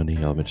funny.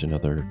 I'll mention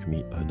another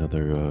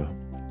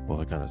well,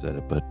 I kind of said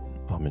it, but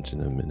I'll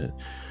mention in a minute.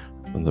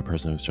 the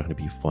person who's trying to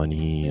be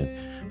funny, and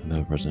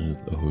another person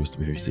who's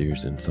very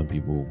serious, and some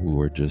people who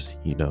are just,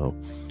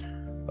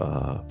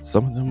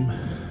 some of them,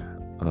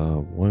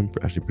 one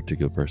actually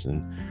particular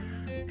person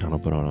kind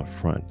of put on a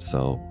front.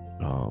 So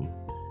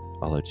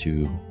I'll let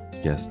you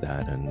guess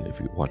that, and if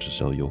you watch the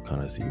show, you'll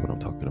kind of see what I'm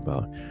talking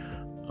about.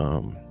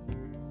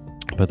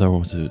 But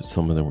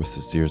some of them were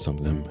sincere, some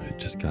of them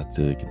just got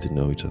to get to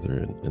know each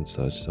other and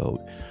such. So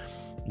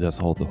that's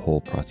how the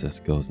whole process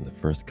goes in the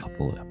first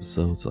couple of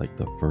episodes, like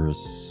the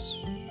first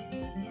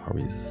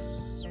probably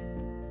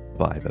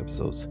 5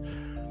 episodes,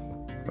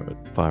 or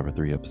 5 or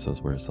 3 episodes,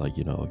 where it's like,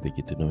 they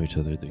get to know each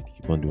other, they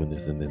keep on doing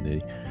this, and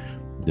then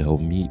they'll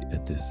meet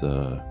at this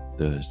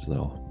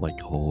like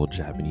whole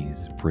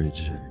Japanese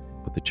bridge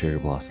with the cherry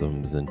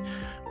blossoms and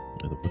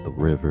with the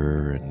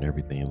river and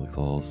everything. It looks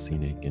all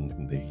scenic,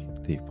 and they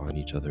find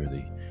each other.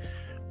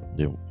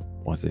 They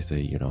once they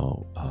say, they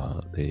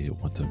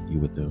want to be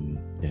with them,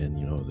 and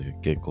the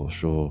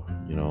kekkosho,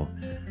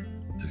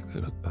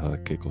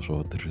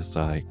 kekkosho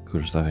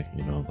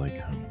kudasai,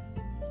 like,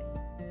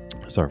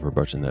 sorry for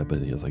butchering that,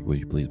 but he was like, "Will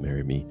you please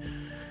marry me?"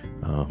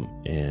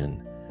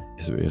 And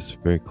it's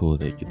very cool.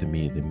 They get to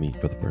meet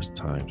for the first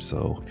time.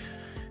 So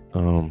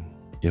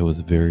it was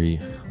very,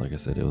 like I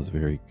said, it was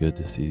very good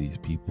to see these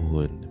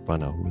people and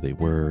find out who they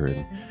were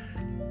and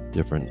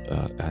different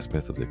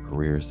aspects of their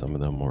career. Some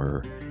of them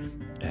were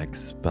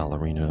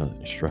ex-ballerina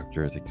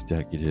instructors,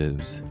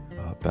 executives,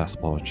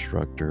 basketball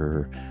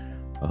instructor,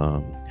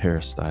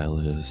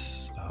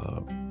 hairstylist.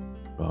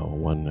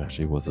 One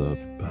actually was a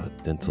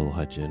dental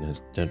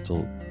hygienist,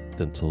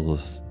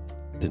 dentist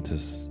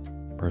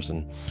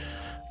person.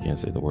 I can't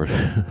say the word.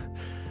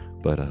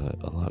 But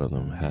a lot of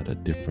them had a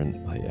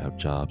different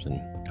jobs and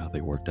how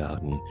they worked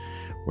out and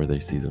where they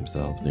see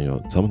themselves.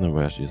 Some of them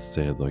actually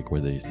said like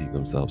where they see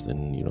themselves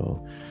in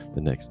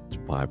the next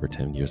 5 or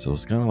 10 years. So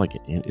it's kind of like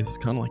an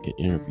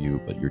interview,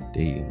 but you're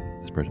dating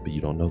this person, but you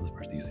don't know this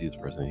person. You see this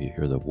person, you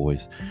hear their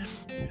voice,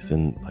 you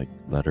send like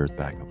letters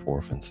back and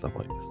forth and stuff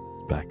like this,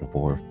 back and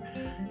forth.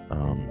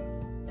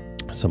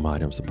 Some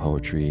items of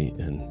poetry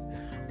and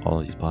all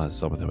of these pods.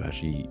 Some of them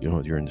actually,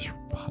 you're in this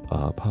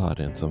pod,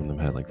 and some of them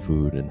had like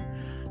food and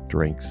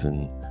drinks,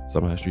 and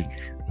some actually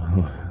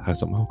had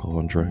some alcohol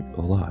and drank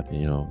a lot.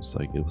 It's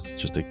like, it was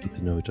just to get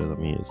to know each other. I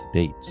mean, it's a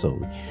date, so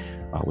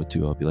I would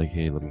too. I'll be like,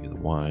 hey, let me get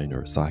some wine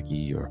or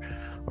sake or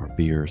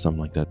beer or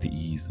something like that to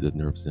ease the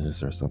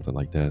nervousness or something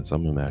like that. And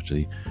some of them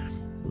actually,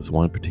 there was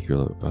one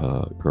particular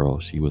girl.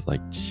 She was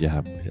like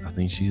I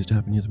think she's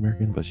Japanese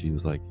American, but she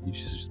was like,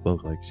 she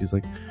spoke like, she's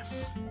like,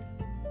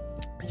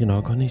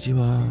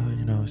 konnichiwa,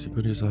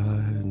 shikuriza,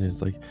 and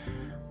it's like,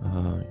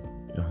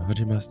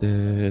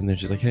 hajimashite, and then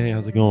she's like, hey,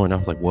 how's it going? I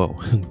was like, whoa,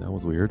 that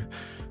was weird.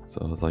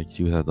 So I was like,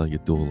 she had like a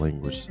dual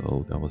language,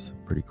 so that was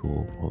pretty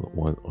cool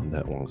on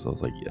that one. So I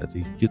was like, yeah, so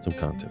you can get some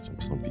context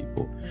from some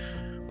people.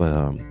 But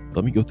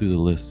let me go through the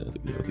list of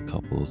the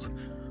couples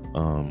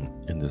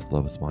in this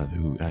Love Is Blind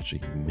who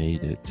actually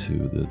made it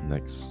to the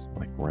next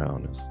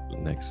round, the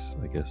next,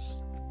 I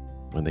guess,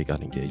 when they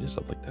got engaged and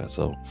stuff like that.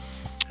 So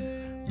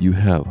you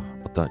have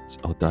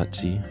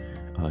Odachi,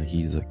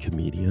 he's a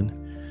comedian.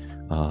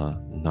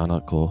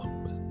 Nanako,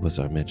 which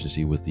I mentioned,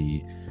 she was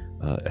the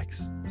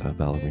ex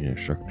ballerina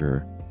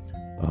instructor.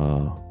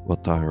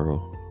 Wataru,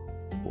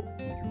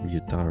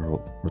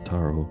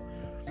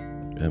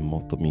 and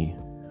Motomi,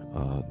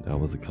 that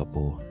was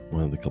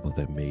one of the couples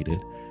that made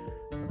it.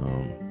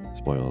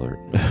 Spoiler alert.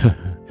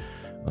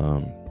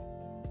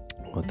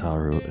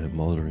 Wataru and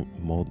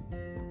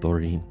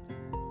Motorin,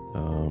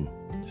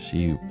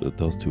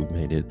 those two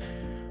made it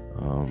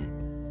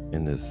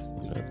in this,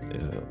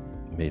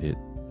 made it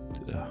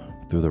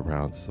through the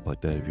rounds and stuff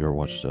like that. If you ever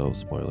watched the show,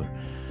 spoiler.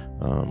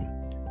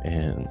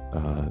 And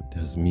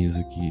there's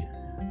Mizuki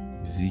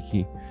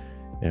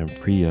and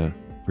Priya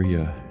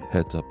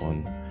heads up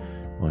on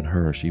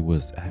her. She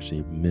was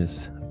actually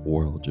Miss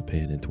World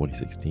Japan in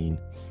 2016.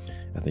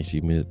 I think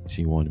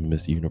she won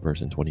Miss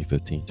Universe in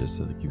 2015. Just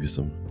to give you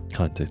some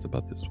context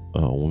about this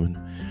woman.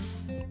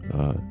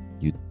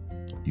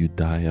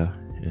 Yudaya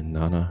and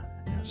Nana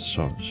and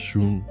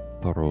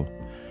Shuntaro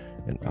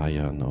and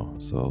Ayano.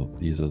 So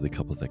these are the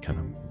couples that kind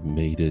of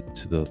made it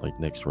to the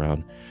next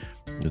round.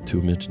 The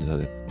two mentions at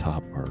the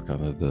top are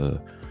kind of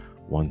the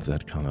ones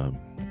that kind of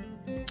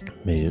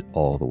made it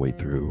all the way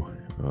through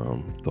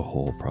the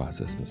whole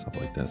process and stuff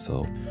like that.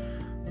 So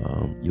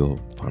you'll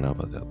find out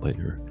about that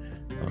later.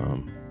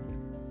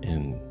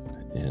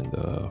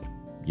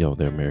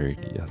 They're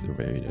married. Yes, they're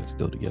married and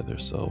still together.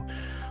 So,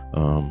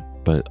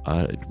 but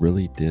I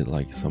really did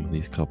like some of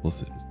these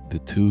couples. The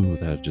two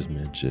that I just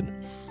mentioned,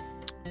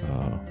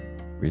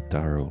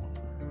 Ryotaro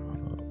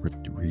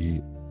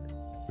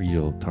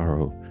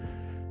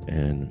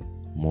and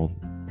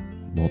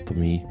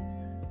Motomi,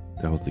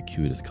 that was the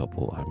cutest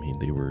couple. I mean,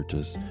 they were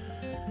just,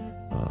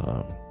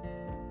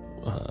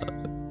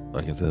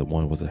 like I said,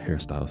 one was a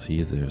hairstylist. He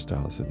is a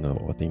hairstylist, and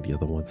I think the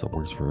other one that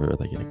works for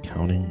in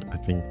accounting. I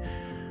think,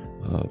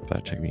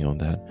 fact check me on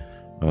that.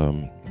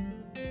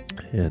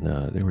 And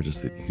they were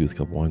just the cutest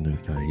couple. One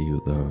guy, he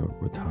was the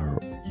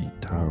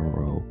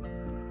Ryotaro,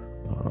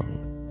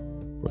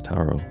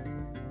 Rotaro,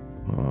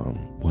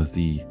 was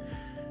the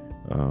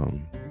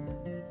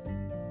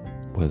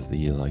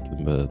like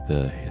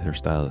the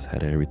hairstylist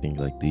had everything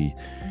like the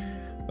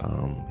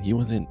he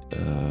wasn't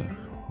I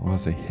want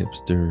to say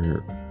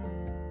hipster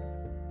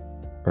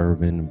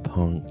urban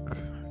punk,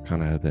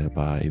 kind of had that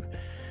vibe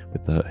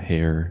with the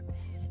hair,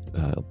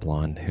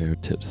 blonde hair,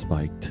 tips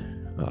spiked,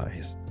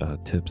 his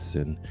tips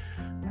and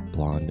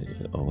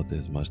blonde with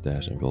his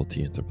mustache and gold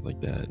teeth and stuff like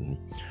that. And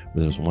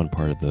there's one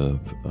part of the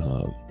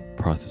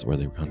process where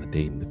they were kind of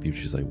dating the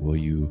future. She's like, will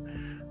you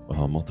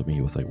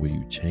Motomi was like, will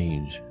you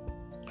change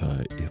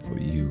if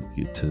you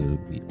get to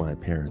meet my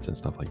parents and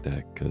stuff like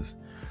that? Because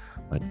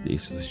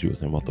she was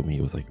saying Motomi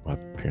was like, my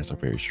parents are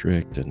very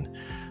strict and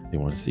they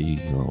want to see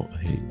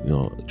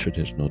a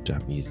traditional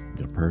Japanese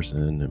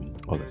person and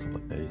all that stuff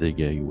like that. He said,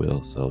 yeah, you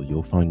will. So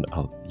you'll find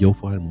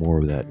more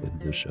of that in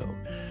the show.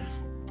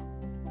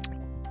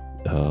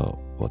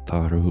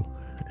 Wataru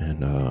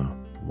and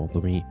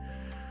Motomi,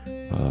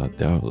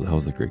 that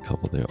was a great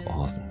couple. They're an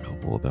awesome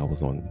couple. That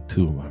was on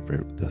two of my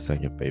favorite, the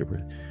second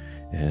favorite.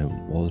 And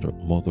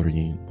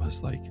Motorin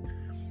was like,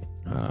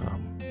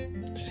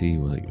 see,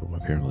 like my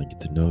parents like get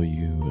to know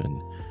you,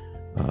 and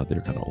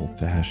they're kind of old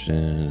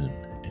fashioned,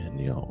 and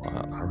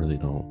I really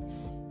don't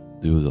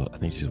do I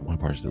think she's one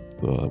part of the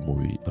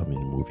movie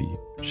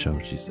show.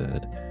 She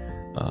said,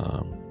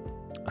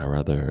 I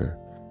rather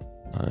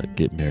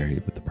get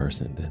married with the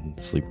person than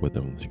sleep with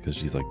them, because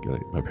she's like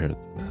my parents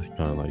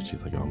kind of like,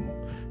 she's like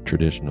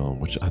traditional,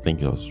 which I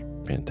think it was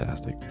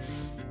fantastic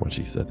when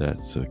she said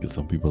that. So because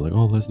some people are like,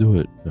 oh, let's do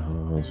it,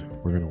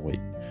 we're gonna wait.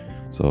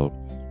 So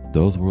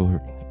those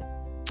were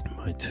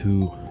my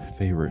two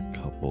favorite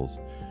couples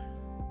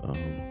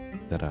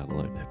that I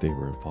liked, that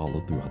favorite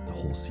followed throughout the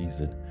whole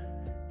season.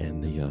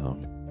 And the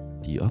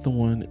other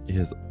one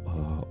is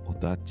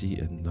Odachi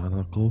and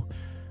Nanako.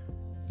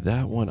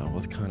 That one I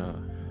was kind of,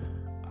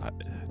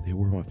 they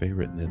were my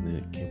favorite, and then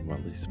it came my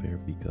least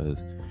favorite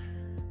because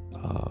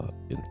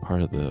in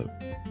part of the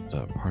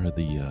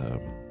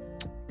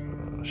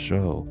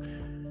show,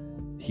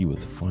 he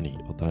was funny.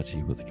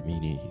 Odachi was a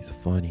comedian. He's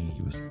funny.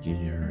 He was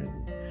skinnier,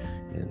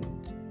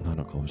 and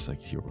Nanako was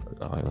like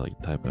like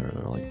type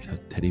of like a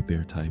teddy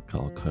bear type,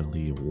 called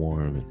cuddly and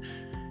warm,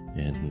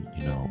 and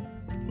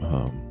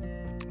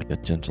like a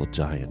gentle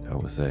giant, I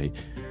would say.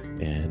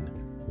 And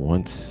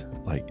once,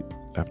 like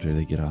after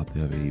they get out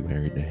there, he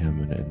married to him,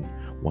 and then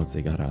once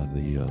they got out of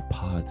the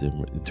pods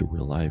and into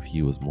real life,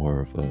 he was more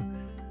of a,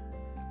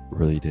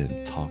 really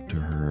didn't talk to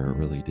her,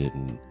 really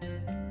didn't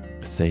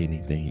say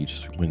anything. He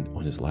just went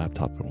on his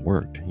laptop and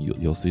worked.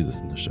 You'll see this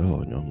in the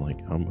show. And I'm like,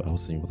 I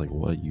was thinking, like,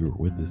 what? You were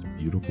with this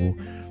beautiful,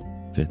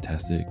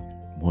 fantastic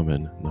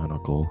woman,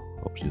 Nanako.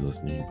 Hope she's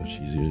listening, but she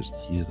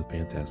is a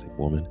fantastic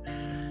woman.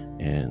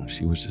 And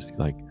she was just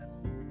like,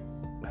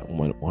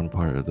 one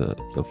part of the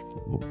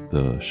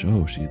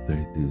show,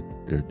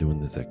 they're doing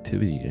this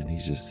activity, and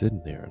he's just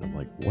sitting there, and I'm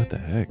like, what the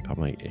heck? I'm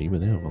like,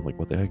 even him, I'm like,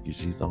 what the heck?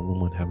 She's the only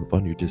one having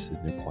fun. You're just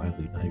sitting there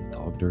quietly, not even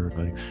talking to her, not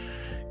even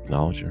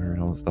acknowledging her,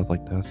 and all that stuff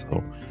like that.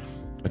 So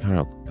I kind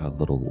of got a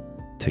little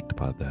ticked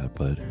about that,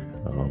 but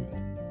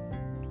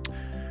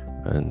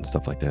and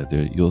stuff like that.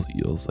 You'll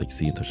like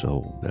see in the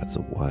show that's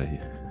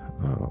why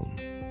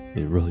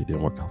it really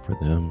didn't work out for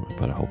them,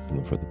 but I hope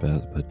for the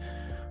best. But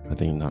I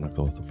think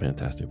Nanako is a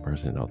fantastic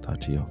person.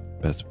 Odachi,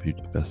 best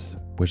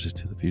wishes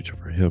to the future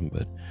for him.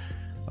 But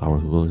I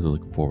was really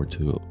looking forward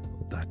to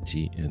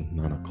Odachi and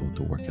Nanako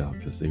to work out,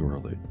 because they were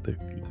like the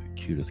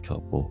cutest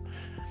couple.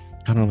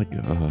 Kind of like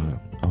I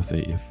would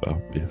say, if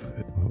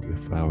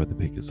I were to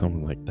pick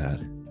someone like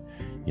that,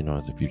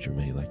 as a future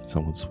mate, like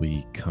someone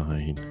sweet,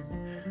 kind,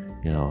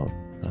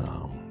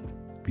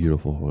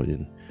 beautiful,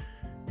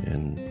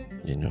 and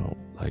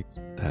like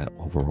that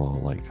overall,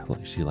 like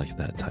she likes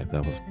that type.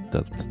 That's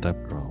the type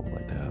of girl I would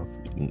like to have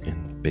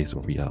in based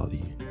on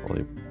reality, or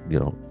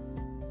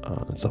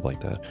and stuff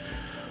like that.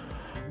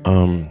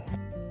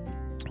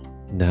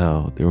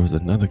 Now there was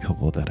another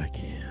couple that I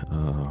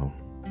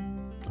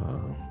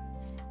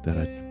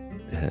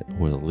had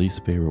was the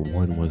least favorite.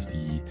 One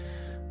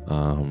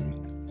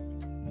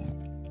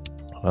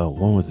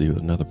was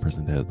another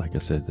person that, like I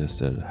said,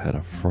 had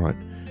a front.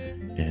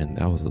 And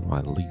that was my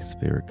least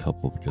favorite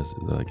couple, because,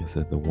 like I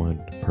said, the one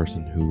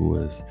person who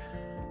was,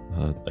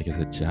 like I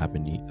said,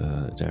 Japanese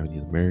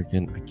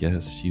American, I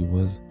guess she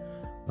was,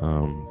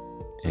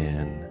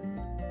 and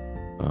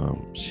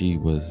she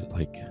was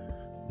like,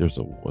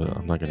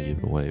 I'm not gonna give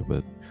it away,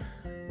 but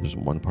there's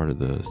one part of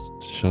the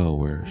show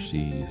where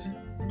she's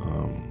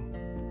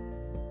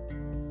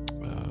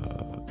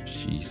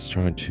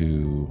trying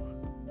to,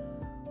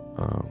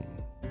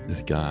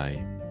 this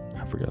guy,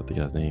 I forgot the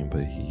guy's name,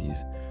 but he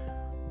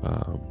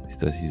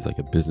says he's like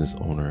a business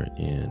owner,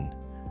 and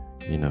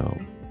he's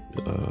like,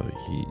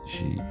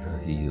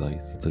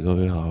 oh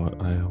yeah,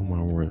 I own my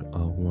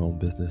own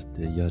business,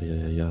 yada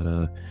yada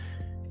yada.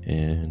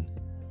 And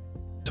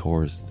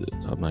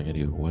I'm not gonna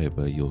give it away,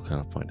 but you'll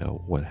kind of find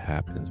out what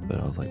happens. But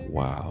I was like,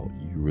 wow,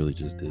 you really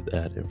just did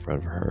that in front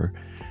of her,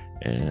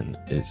 and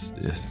it's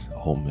a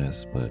whole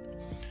mess. But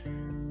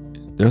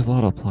there's a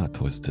lot of plot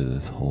twists to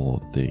this whole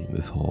thing,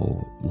 this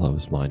whole Love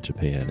is Blind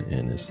Japan,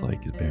 and it's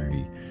like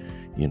very,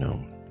 you know,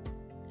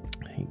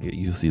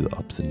 you see the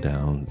ups and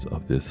downs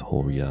of this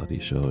whole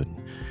reality show, and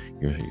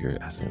you're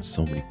asking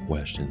so many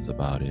questions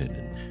about it,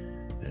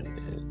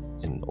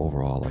 and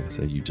overall, like I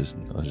said, I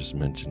just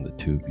mentioned the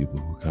two people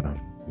who kind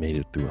of made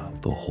it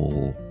throughout the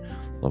whole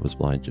Love is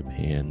Blind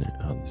Japan,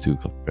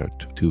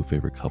 the two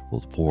favorite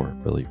couples, four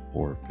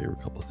favorite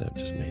couples that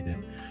just made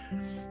it,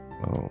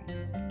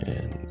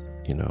 and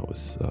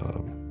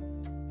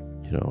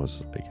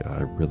it's like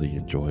I really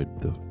enjoyed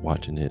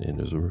watching it, and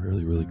it was a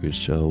really, really good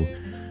show.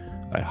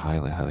 I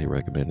highly, highly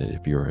recommend it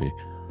if you're a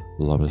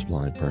Love is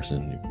Blind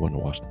person. If you want to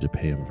watch the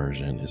Japan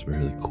version, it's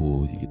really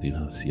cool. You get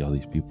to see all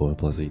these people, and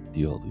plus they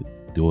do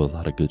a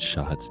lot of good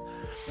shots,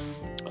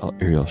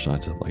 aerial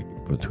shots of like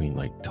between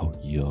like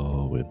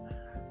Tokyo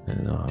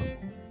and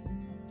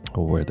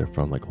where they're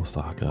from, like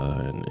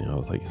Osaka, and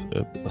it's like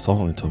it's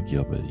all in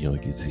Tokyo, but you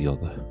can see all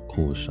the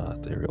cool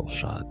shots, aerial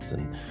shots,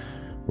 and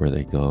where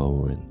they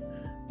go and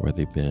where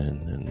they've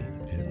been, and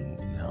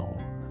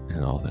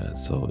all that.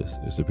 So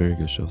it's a very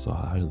good show. So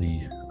I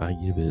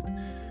give it,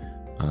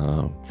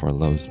 for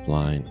Love is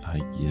Blind, I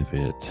give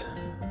it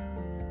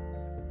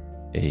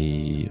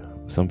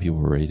some people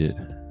rate it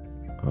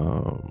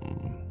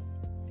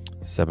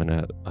 7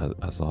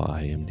 I saw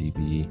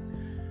IMDb,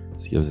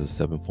 it gives it a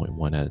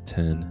 7.1 out of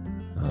 10.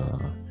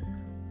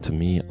 To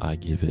me, I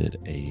give it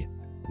a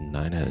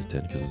 9 out of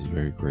 10 because it's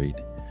very great.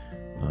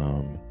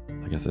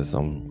 Like I said,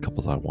 some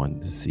couples I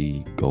wanted to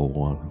see go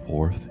on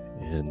fourth,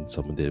 and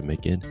some didn't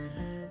make it,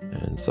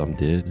 and some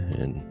did,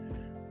 and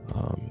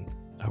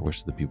I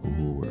wish the people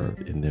who were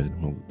in there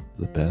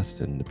the best,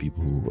 and the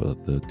people who were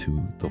the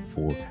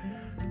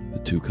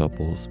two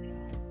couples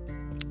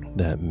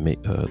that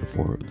made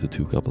the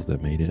two couples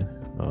that made it,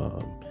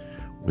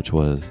 which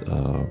was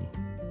the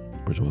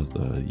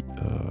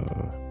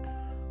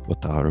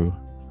Wataru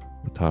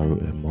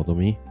and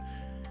Motomi,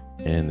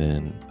 and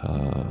then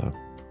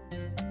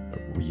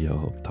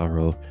Rio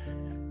Taro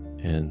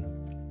and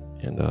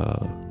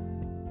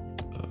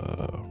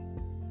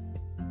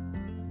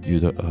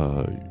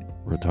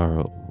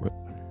Ritaro,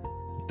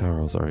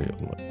 sorry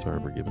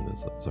for giving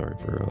this up. Sorry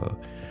for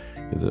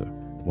the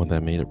one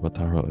that made it,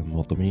 Wataru and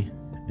Motomi,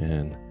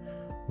 and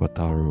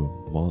Wataru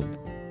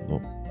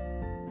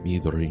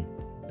Midori,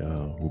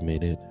 who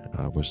made it.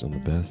 I wish them the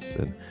best,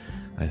 and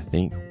I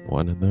think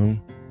one of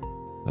them,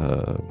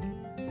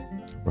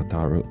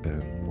 Wataru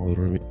and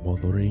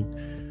Modori,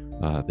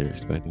 they're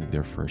expecting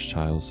their first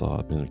child, so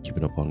I've been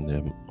keeping up on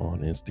them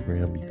on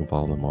Instagram. You can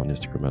follow them on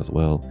Instagram as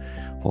well.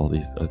 Follow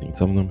these. I think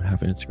some of them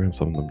have Instagram,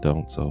 some of them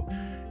don't. So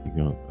you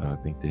can. I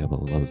think they have a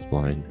Love is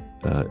Blind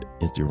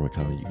Instagram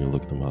account. You can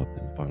look them up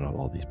and find out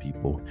all these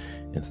people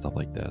and stuff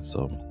like that.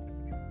 So,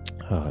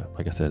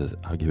 like I said,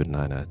 I'll give it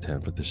 9 out of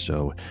 10 for this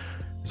show.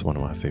 It's one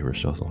of my favorite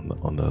shows on the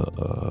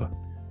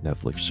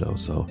Netflix show.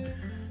 So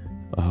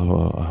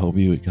I hope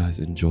you guys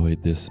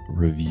enjoyed this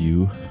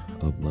review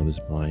of Love is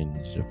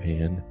Blind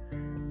Japan,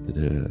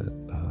 the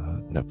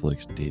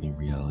Netflix dating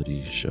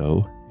reality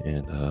show,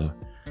 and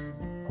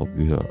hope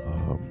you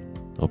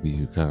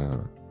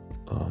kind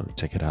of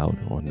check it out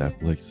on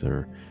Netflix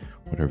or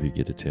whenever you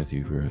get the chance. If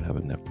you have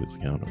a Netflix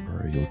account,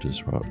 or you'll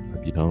just,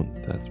 if you don't,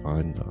 that's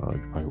fine. You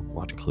probably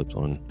watch clips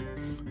on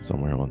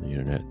somewhere on the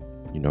internet.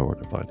 You know where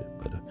to find it.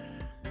 But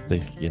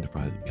thanks again,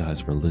 guys,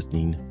 for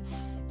listening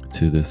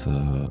to this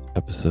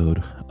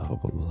episode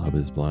of Love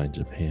is Blind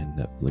Japan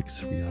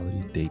Netflix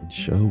reality dating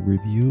show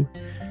review.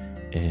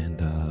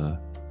 And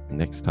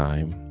next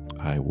time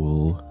I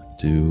will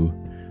do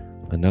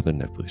another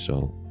Netflix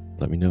show.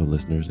 Let me know,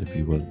 listeners, if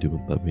you want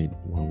me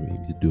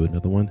to do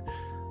another one.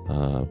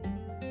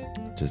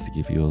 Just to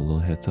give you a little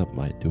heads up,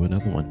 might do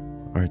another one.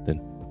 All right then,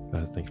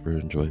 guys, thanks for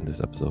enjoying this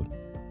episode.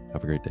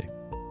 Have a great day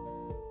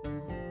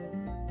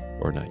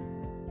or night.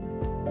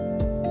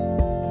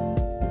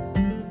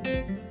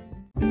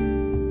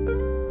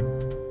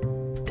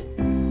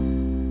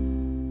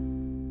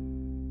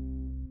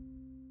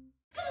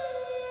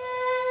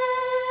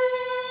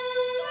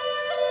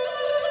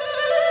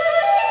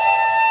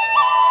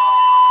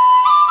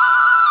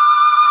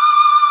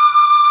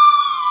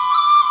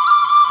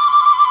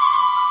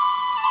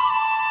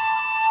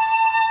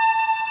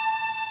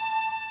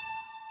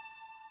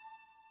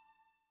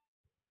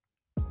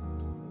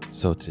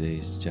 So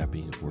today's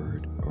Japanese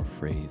word or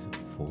phrase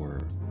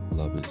for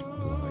Love is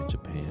Blind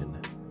Japan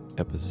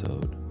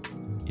episode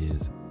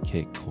is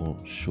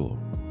kekkonsho.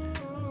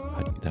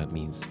 That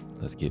means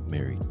let's get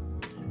married.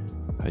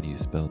 How do you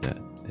spell that?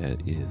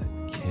 That is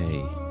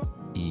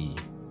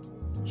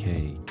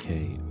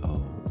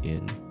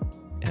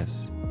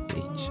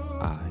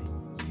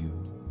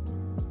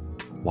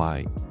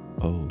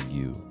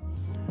KEKKONSHIUYOU.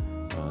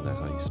 That's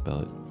how you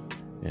spell it.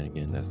 And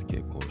again, that's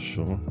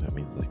kekkonsho. That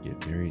means let's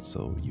get married.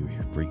 So you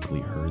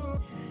frequently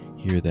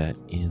hear that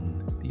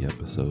in the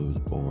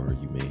episode, or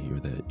you may hear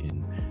that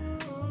in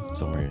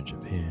somewhere in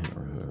Japan,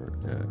 or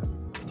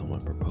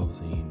someone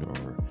proposing,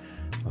 or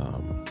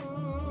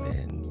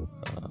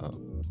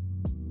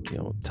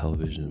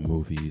television,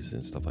 movies,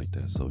 and stuff like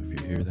that. So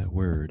if you hear that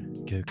word,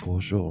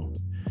 gekosho,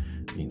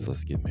 means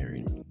let's get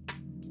married.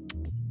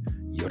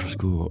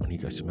 Yoroshiku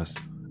onegaishimasu.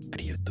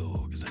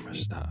 Arigatou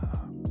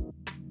gozaimashita.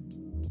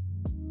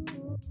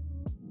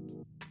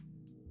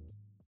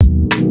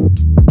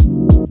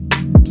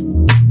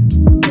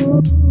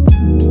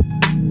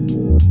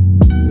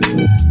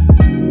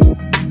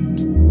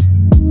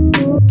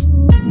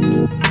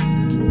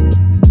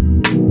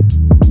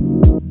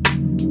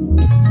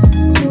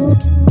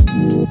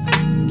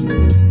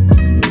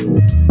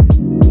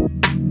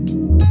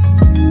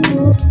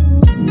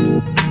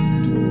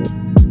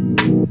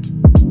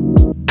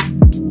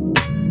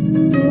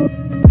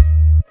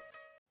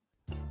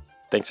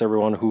 Thanks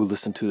everyone who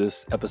listened to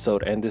this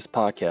episode and this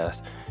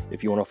podcast.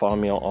 If you want to follow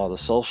me on all the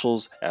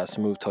socials at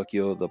Smooth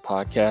Tokyo the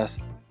podcast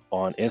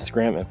on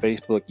Instagram and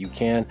Facebook, you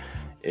can.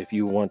 If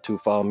you want to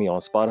follow me on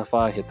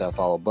Spotify, hit that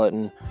follow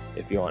button.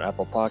 If you're on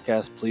Apple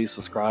Podcasts, please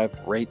subscribe,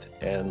 rate,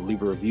 and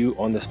leave a review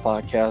on this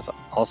podcast.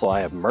 Also,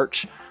 I have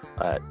merch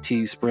at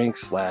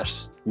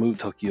Teespring/Smooth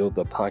Tokyo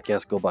the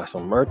podcast. Go buy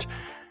some merch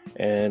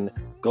and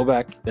go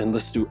back and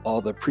listen to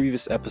all the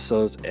previous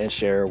episodes and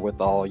share with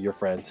all your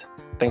friends.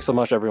 Thanks so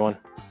much, everyone.